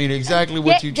 I mean, exactly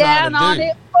what Get you trying down on to do.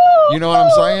 it. Ooh, You know what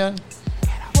I'm saying?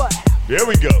 What? There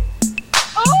we go.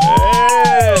 Ooh.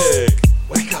 Hey.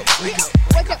 Wake up,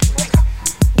 wake up.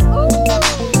 Ooh.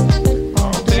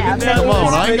 Now, Come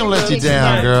on, I ain't gonna let you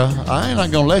down, girl. I ain't not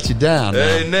gonna let you down.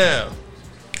 Hey, Now. now.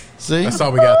 See, That's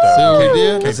all we got see there. what we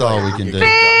did? That's all we can do.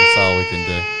 That's all we can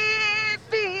do.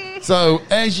 Baby, So,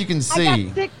 as you can I see,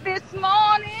 got sick this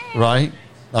morning. right?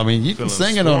 I mean, you can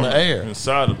Feeling sing it on the stormy air.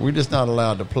 inside of We're just not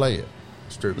allowed to play it.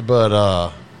 It's true. But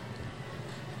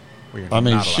We are I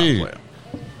mean, not allowed to shoot. play it.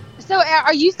 So,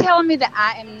 are you telling me that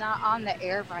I am not on the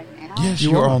air right now? Yes,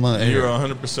 you are on the air. You're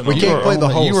 100% We can't play the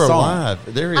whole You are song.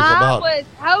 live. There is I about. was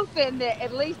hoping that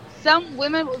at least some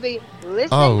women would be listening.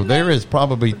 Oh, to there me. is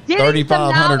probably Getting some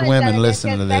 3,500 knowledge women out of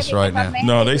listening to it, this because right my now. man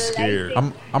No, they is scared.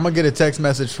 lazy. I'm gonna get a text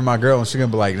message from my girl, and she's gonna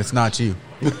be like, "It's not you.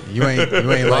 You ain't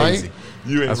Right? lazy.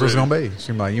 You ain't That's what it's ready. gonna be." She's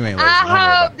gonna be like, "You ain't lazy." Don't worry I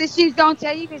about hope that she's gonna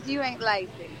tell you because you ain't lazy.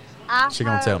 She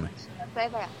gonna tell me. She's gonna say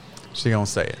that. it. She gonna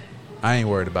say it. I ain't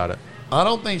worried about it. I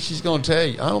don't think she's going to tell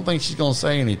you. I don't think she's going to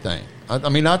say anything. I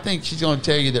mean, I think she's going to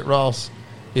tell you that Ross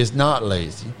is not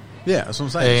lazy. Yeah, that's what I'm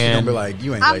saying. She's gonna be like,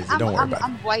 "You ain't lazy. Don't worry about it."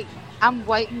 I'm waiting. I'm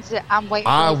waiting.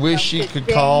 I for wish them she to could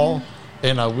ding. call,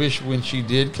 and I wish when she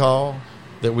did call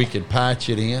that we could patch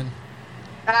it in.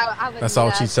 I would That's all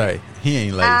love she'd it. say. He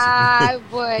ain't lazy. I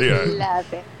would Yeah.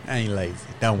 love it. I ain't lazy.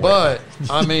 Don't worry. But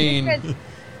about I mean,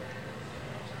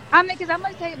 Because I'm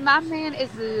going to tell you, my man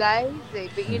is lazy.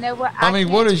 But you know what? I mean,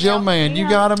 what can't is your tell man? You him.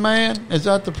 got a man? Is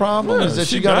that the problem? Yeah, is that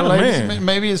she you got a got a lazy man. man?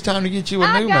 Maybe it's time to get you a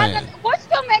I new got man. What's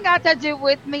your man got to do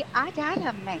with me? I got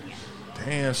a man.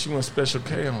 Damn, she went Special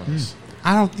K on us.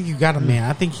 I don't think you got a man.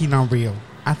 I think he not real.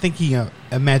 I think he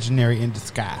imaginary in the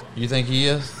sky. You think he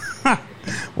is?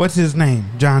 What's his name?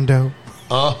 John Doe.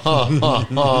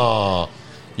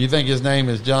 You think his name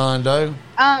is John Doe?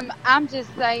 I'm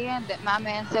just saying that my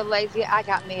man's so lazy. I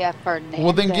got me a Fernando.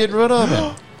 Well, then get rid of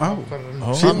him.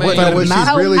 She, I mean, what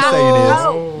she's really saying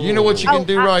is, You know what you can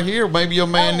do right here? Maybe your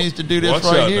man needs to do this Watch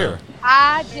right out here.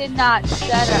 I did not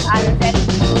stutter. I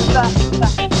said,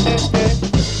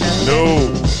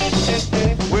 No.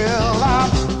 Well,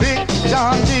 I'm Big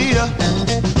John Jeter.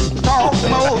 Talk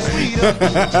more sweeter.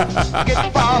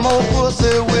 Get far more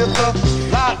pussy with a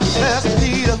lot less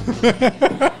Peter.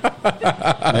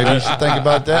 Maybe you should think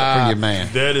about that for your man.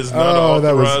 That is not an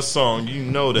authorized song. You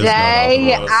know that's not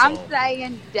Day. an authorized I'm song.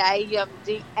 saying Dayum.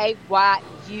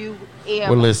 DAYUM.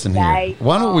 Well, listen here. Day.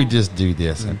 Why don't we just do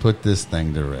this and put this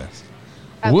thing to rest?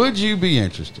 Would you be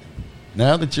interested,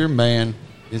 now that your man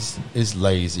is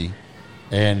lazy,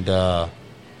 and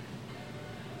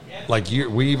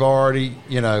we've already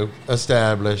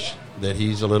established that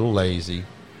he's a little lazy.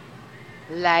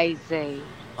 Lazy.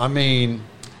 I mean,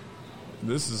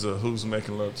 This is a who's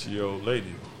making love to your old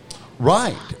lady.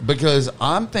 right? Because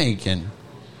I'm thinking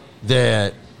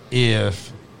that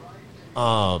if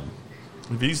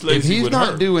he's lazy he's with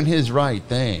not her. doing his right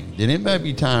thing, then it may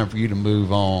be time for you to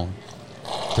move on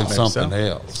to Maybe something so.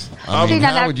 else. I mean, See,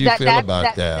 now how would you feel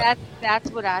about that? That's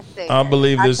what I said. I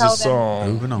believe there's a told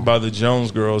him- song by the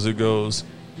Jones Girls. It goes,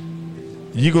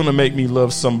 "You're gonna make me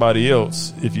love somebody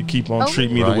else if you keep on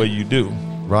treating me the Right. way you do."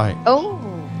 Right. Oh.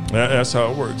 That's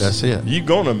how it works. That's it. You're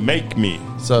gonna make me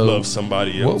So, love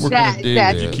somebody else. What we're going to do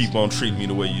That- you is keep on treating me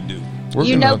the way you do. we're You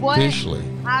going know to what? officially.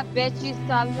 I bet you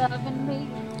start loving me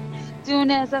soon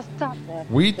as I stop loving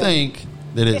We you. think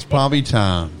that it's probably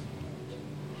time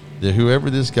that whoever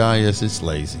this guy is that's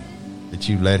lazy, that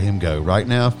you let him go right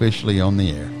now officially on the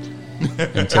air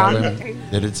and tell him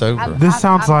that it's over. This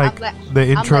sounds like let- the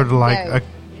I'm intro letting to like go. a,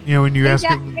 when you He's ask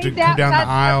him out- to he's come down the outside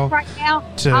aisle right now.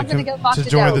 to I'm gonna go lock to the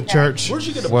join door, the okay? church. Where'd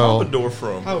you get a Well- pompadour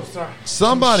from? Oh, sorry.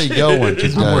 Somebody going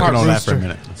Shit. today. I'm working on that Rooster. for a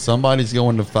minute. Somebody's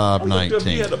going to I looked up, he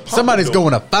 519. had a Somebody's pompadour.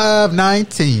 going to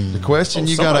 519. The question Oh,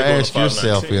 you got to somebody going ask to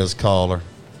yourself 519. is, caller,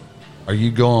 are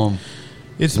you going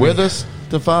It's with me. us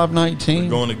to 519?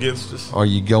 Going against us. Or are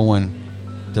you going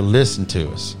to listen to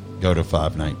us go to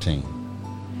 519?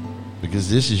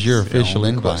 Because this is your official only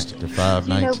invite question. to You know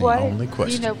 519. what? Only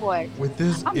question. You know what? With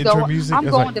this I'm intro going. music, I'm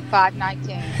it's going like to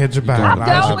 519. heads are I'm bowed, I'm eyes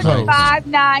are going to closed.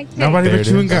 519. Nobody There but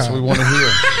it you is. and That's what God. we want to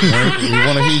hear. We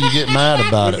want to hear you get mad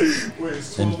about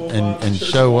it and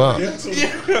show up.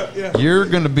 You're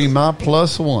going to be my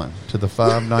plus one to the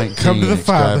 519 Come to the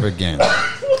Father.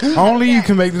 extravaganza. Only you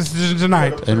can make this decision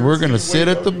tonight. And we're going to sit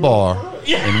at the bar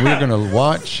and we're going to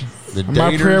watch the My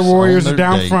daters prayer warriors on are their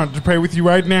down date, front to pray with you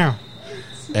right now.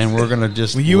 and we're going to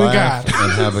just With you and laugh God.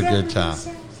 and have a good time.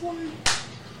 So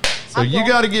I'm you going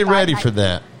got to to get ready 519. for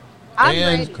that. I'm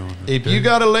And ready. if you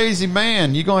got a lazy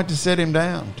man, you're going to have to sit him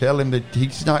down. Tell him that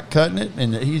he's not cutting it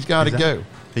and that he's got to He's go. out.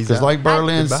 He's Because out. like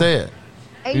Berlin Goodbye. said,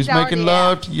 he was He's making already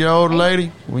love out. to your old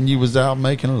lady when you was out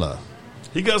making love.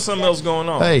 He got something else going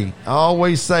on. Hey, I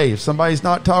always say if somebody's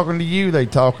not talking to you, they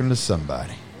talking to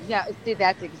somebody. Yeah, see,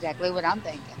 that's exactly what I'm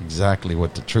thinking. Exactly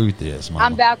what the truth is, Mama.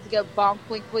 I'm about to go bonk,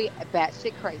 quink,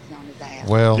 batshit crazy on his ass.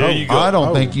 Well, There you go. I don't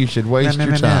Oh. think you should waste No,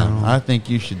 no, your no, time. no. I think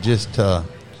you should just,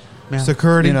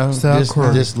 Security, security.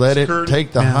 just let it Security.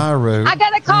 take the high road. I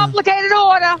got a complicated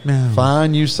order.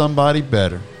 Find you somebody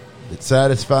better that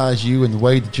satisfies you in the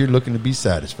way that you're looking to be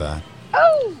satisfied,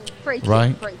 Oh, preach it,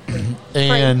 Right. preach it.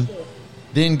 and Preach it.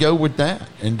 then go with that.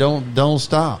 And don't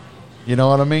stop. You know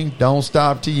what I mean? Don't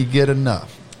stop till you get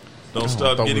enough. Don't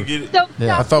stop, get it.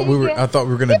 Yeah. I thought we were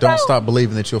going to don't stop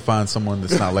believing that you'll find someone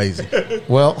that's not lazy.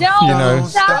 Well, Don't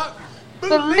stop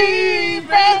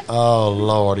believing. Oh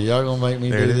Lord, are y'all gonna make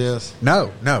me do this?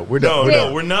 No, we're done.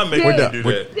 No, we're not making you do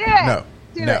that. Yeah.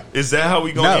 No. Is that how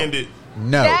we gonna end it?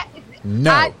 No. I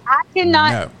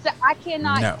cannot. No. So I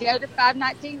cannot go to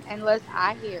 519 unless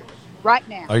I hear it right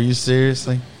now. Are you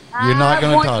seriously? You're not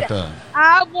going to talk to him.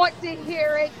 I want to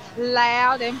hear it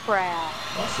loud and proud.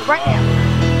 Right now.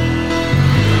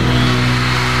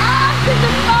 Ah, to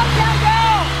the small town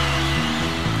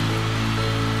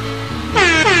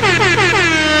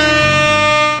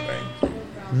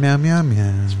Meow, meow,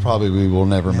 meow. It's probably we will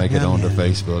never make it onto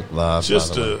Facebook Live.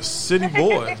 Just a city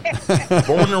boy,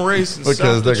 born and raised in because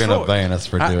South they're going to Detroit. ban us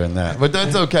for doing that. But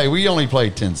that's okay. We only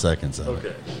played 10 seconds of it.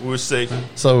 Okay, we're safe.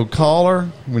 So, caller,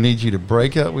 we need you to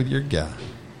break up with your guy.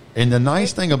 And the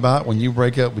nice thing about when you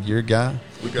break up with your guy,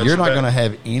 you're not going to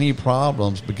have any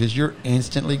problems because you're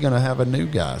instantly going to have a new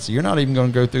guy. So you're not even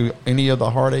going to go through any of the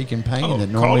heartache and pain that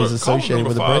normally is associated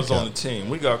with a caller breakup. on the team.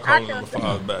 We got caller number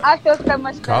 5 back. I feel so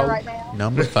much better right now.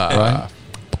 Number 5. Right?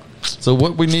 So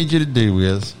what we need you to do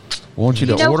is, we want you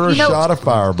to order a shot of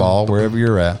Fireball wherever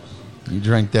you're at. You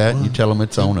drink that and you tell them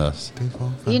it's on us.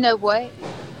 You know what?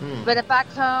 But if I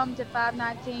come to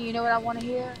 519, you know what I want to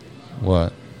hear?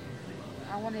 What?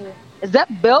 I want to hear, is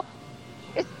that built?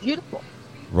 It's beautiful.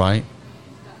 Right?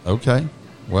 Okay.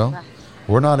 Well,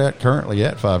 we're not currently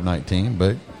at 519,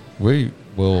 but we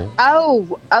will.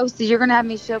 Oh, so you're going to have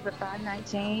me show up at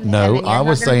 519? No, I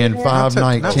was saying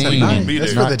 519.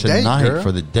 That's not for the date, tonight. girl.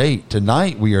 For the date.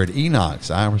 Tonight we are at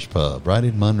Enoch's Irish Pub, right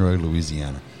in Monroe,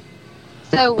 Louisiana.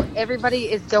 So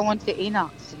everybody is going to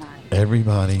Enoch's tonight.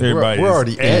 Everybody. We're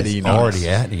already at Enoch's. Already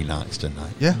at Enoch's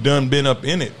tonight. Yeah. Done been up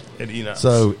in it at Enoch.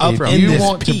 So if you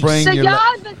want to bring so your... y'all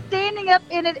have been standing up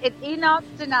in it at Enoch's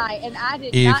tonight, and I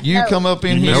did If not you know. come up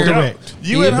in here, correct.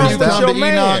 You if at home you with come your to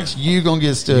man. Enoch's, you going to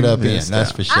get stood up in.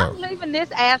 That's for sure. I'm leaving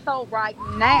this asshole right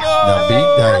now.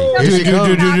 Now, Here she comes.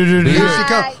 Be- Here she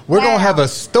comes. We're going to have a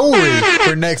story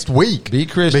for next week. Be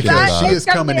Christian. Because she about is it.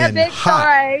 coming in hot.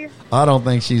 Story. I don't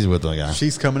think she's with the guy.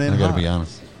 She's coming in I got hot. to be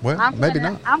honest. Well, I'm maybe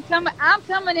coming, not. I'm coming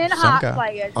in Some hot, guy.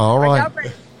 players. All right.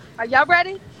 Are y'all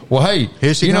ready? Well, hey,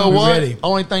 Here she you know comes. what? Ready.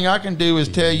 Only thing I can do is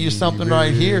tell you something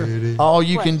right here. All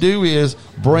you can do is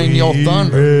bring your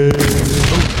thunder.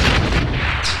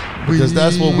 Because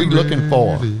that's what we're looking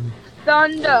for.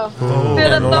 Thunder. Feel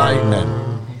the And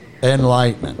thunder.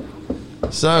 lightning.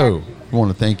 So, we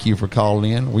want to thank you for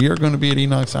calling in. We are going to be at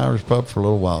Enoch's Irish Pub for a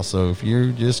little while. So, if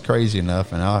you're just crazy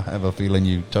enough, and I have a feeling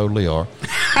you totally are.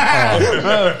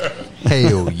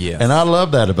 Hell yes. And I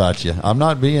love that about you. I'm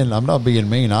not being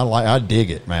mean. I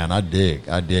dig it, man. I dig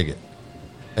it.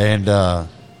 And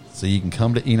so you can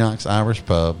come to Enoch's Irish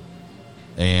Pub,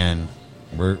 and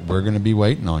we're going to be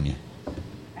waiting on you.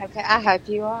 Okay, I hope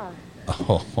you are.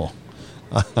 Oh,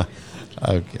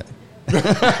 okay. Good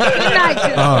night,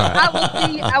 Jim.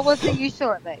 I will see you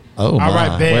shortly. Oh, my. All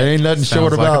right, babe. Well, ain't nothing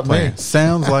short about me.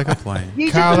 Sounds like a plan. You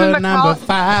just Caller remember number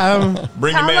call- 5.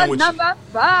 Bring your man Caller with you. number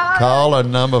 5. Caller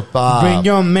number 5. Bring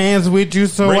your mans with you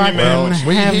so Bring I your man can with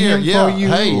We have here, him yeah. for you.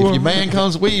 Hey, if your man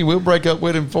comes with you, we'll break up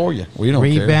with him for you. We don't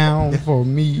care. Rebound for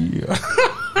me.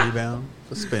 Rebound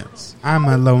for Spence. I'm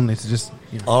alone. It's just,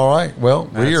 you know. All right. Well,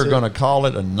 we That's are it. going to call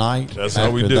it a night That's how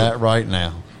after we do that it. right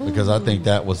now because I think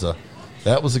that was a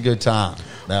good time.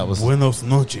 That was Buenos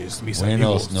noches, mis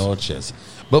Buenos amigos. noches.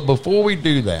 But before we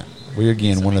do that, we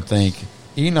again want to thank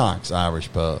Enoch's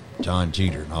Irish Pub, John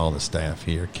Jeter, and all the staff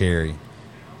here, Carrie,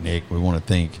 Nick. We want to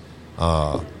thank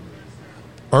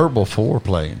Herbal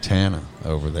Foreplay and Tana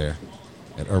over there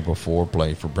at Herbal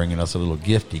Foreplay for bringing us a little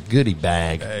goodie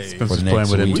bag Hey, for Spencer's next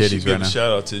playing with week. him We should titties give right a now.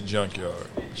 shout out to the junkyard.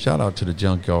 Shout out to the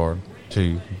Junkyard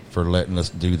too for letting us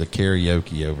do the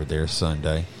karaoke over there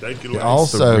Sunday. Thank you, ladies.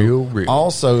 Also, The real.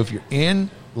 also, if you're in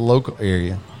the local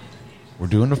area, we're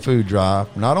doing a food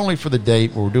drive, not only for the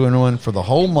date, but we're doing one for the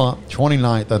whole month.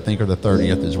 29th, I think, or the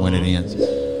 30th is when it ends.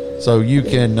 So you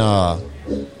can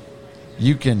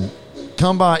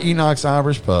come by Enoch's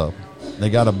Irish Pub. They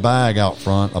got a bag out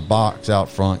front, a box out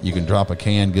front. You can drop a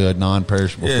canned good,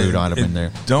 non-perishable Yeah, food item and in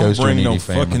there. don't Goes to bring a needy no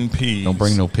family. fucking peas. Don't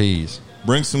bring no peas.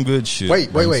 Bring some good shit.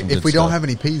 Wait. Bring some If good we don't stuff. have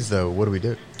any peas, though, what do we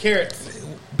do? Carrots.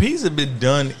 peas have been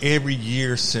done every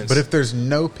year since. But if there's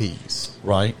no peas,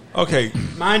 right? Okay,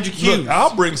 mind your cues. Look,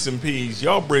 I'll bring some peas.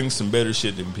 Y'all bring some better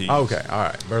shit than peas. Okay, all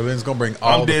right. Berlin's gonna bring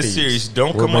all. I'm dead peas. serious.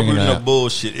 Don't come up with no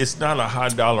bullshit. It's not a high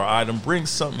dollar item. Bring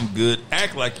something good.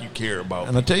 Act like you care about.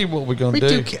 And I tell you what we're gonna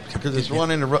do because it's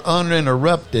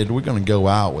uninterrupted. We're gonna go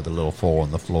out with a little 4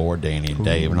 on the floor. Danny and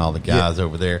Dave and all the guys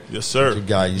over there. Yes, sir. The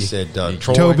guy you said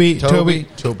Toby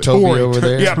over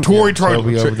there. Yeah, Tory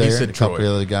Toby over there. He said and a couple of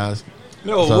other guys.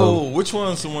 No, So- whoa, which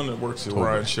one's the one that works at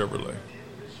Ryan Chevrolet?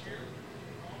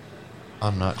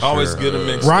 I'm not sure. Always get them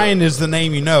mixed Ryan is the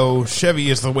name you know. Chevy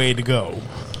is the way to go.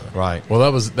 Right. Well,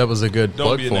 that was a good Don't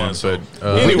plug be an for him. asshole.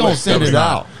 But We're gonna send it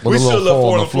out with We a still little love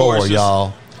 4 on the 4 on the floor, floor, it's just-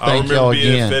 y'all. I Thank remember y'all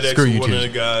being again. FedEx Screw you, with one of too.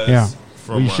 the guys. Yeah.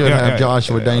 From We should have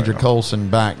Joshua yeah, Danger right. Colson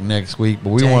back next week,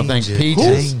 but we want to thank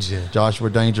Peaches. Danger. Joshua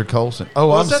Danger Colson. Oh,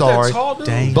 Was I'm that sorry. tall dude?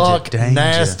 Danger, Buck Danger.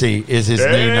 Nasty is his new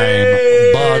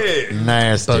Hey! name. Buck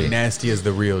Nasty. Buck Nasty is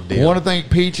the real I deal. want to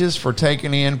thank Peaches for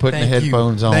taking in, putting Thank the you.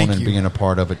 headphones on, Thank and you. being a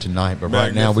part of it tonight. But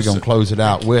right now, we're going to Magnificent. close it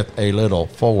out with a little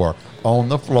 4 on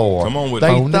the floor. Come on with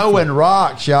they it. throwing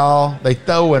rocks, y'all. They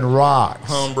throwing rocks.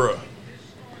 Bruh.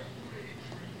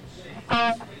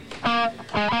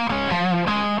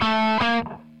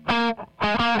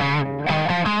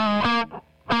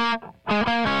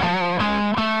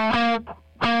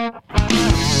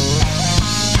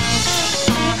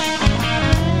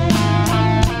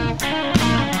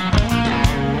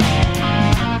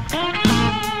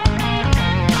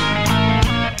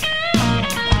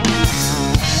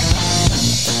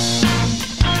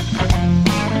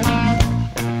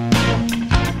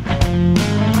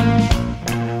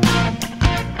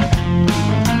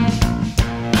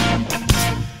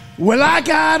 Well, I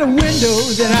got a window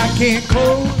that I can't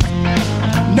close.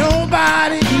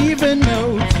 Nobody even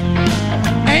knows.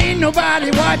 Ain't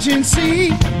nobody watching, see.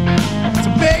 So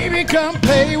baby, come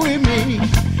play with me.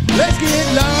 Let's get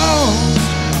lost.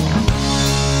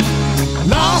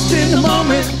 Lost in the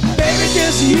moment, baby,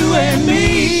 just you and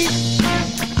me.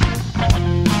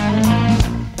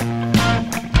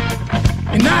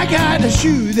 And I got a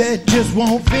shoe that just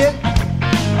won't fit.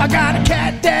 I got a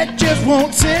cat that just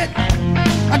won't sit.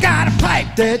 I got a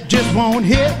pipe that just won't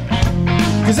hit.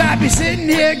 Cause I be sitting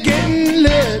here getting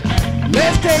lit.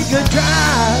 Let's take a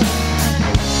drive.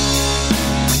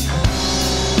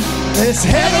 Let's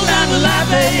head down to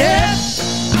Lafayette.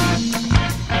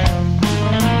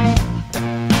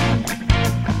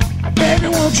 Baby,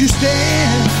 won't you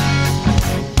stand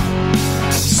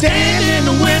in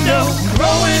the window,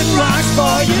 throwing rocks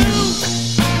for you.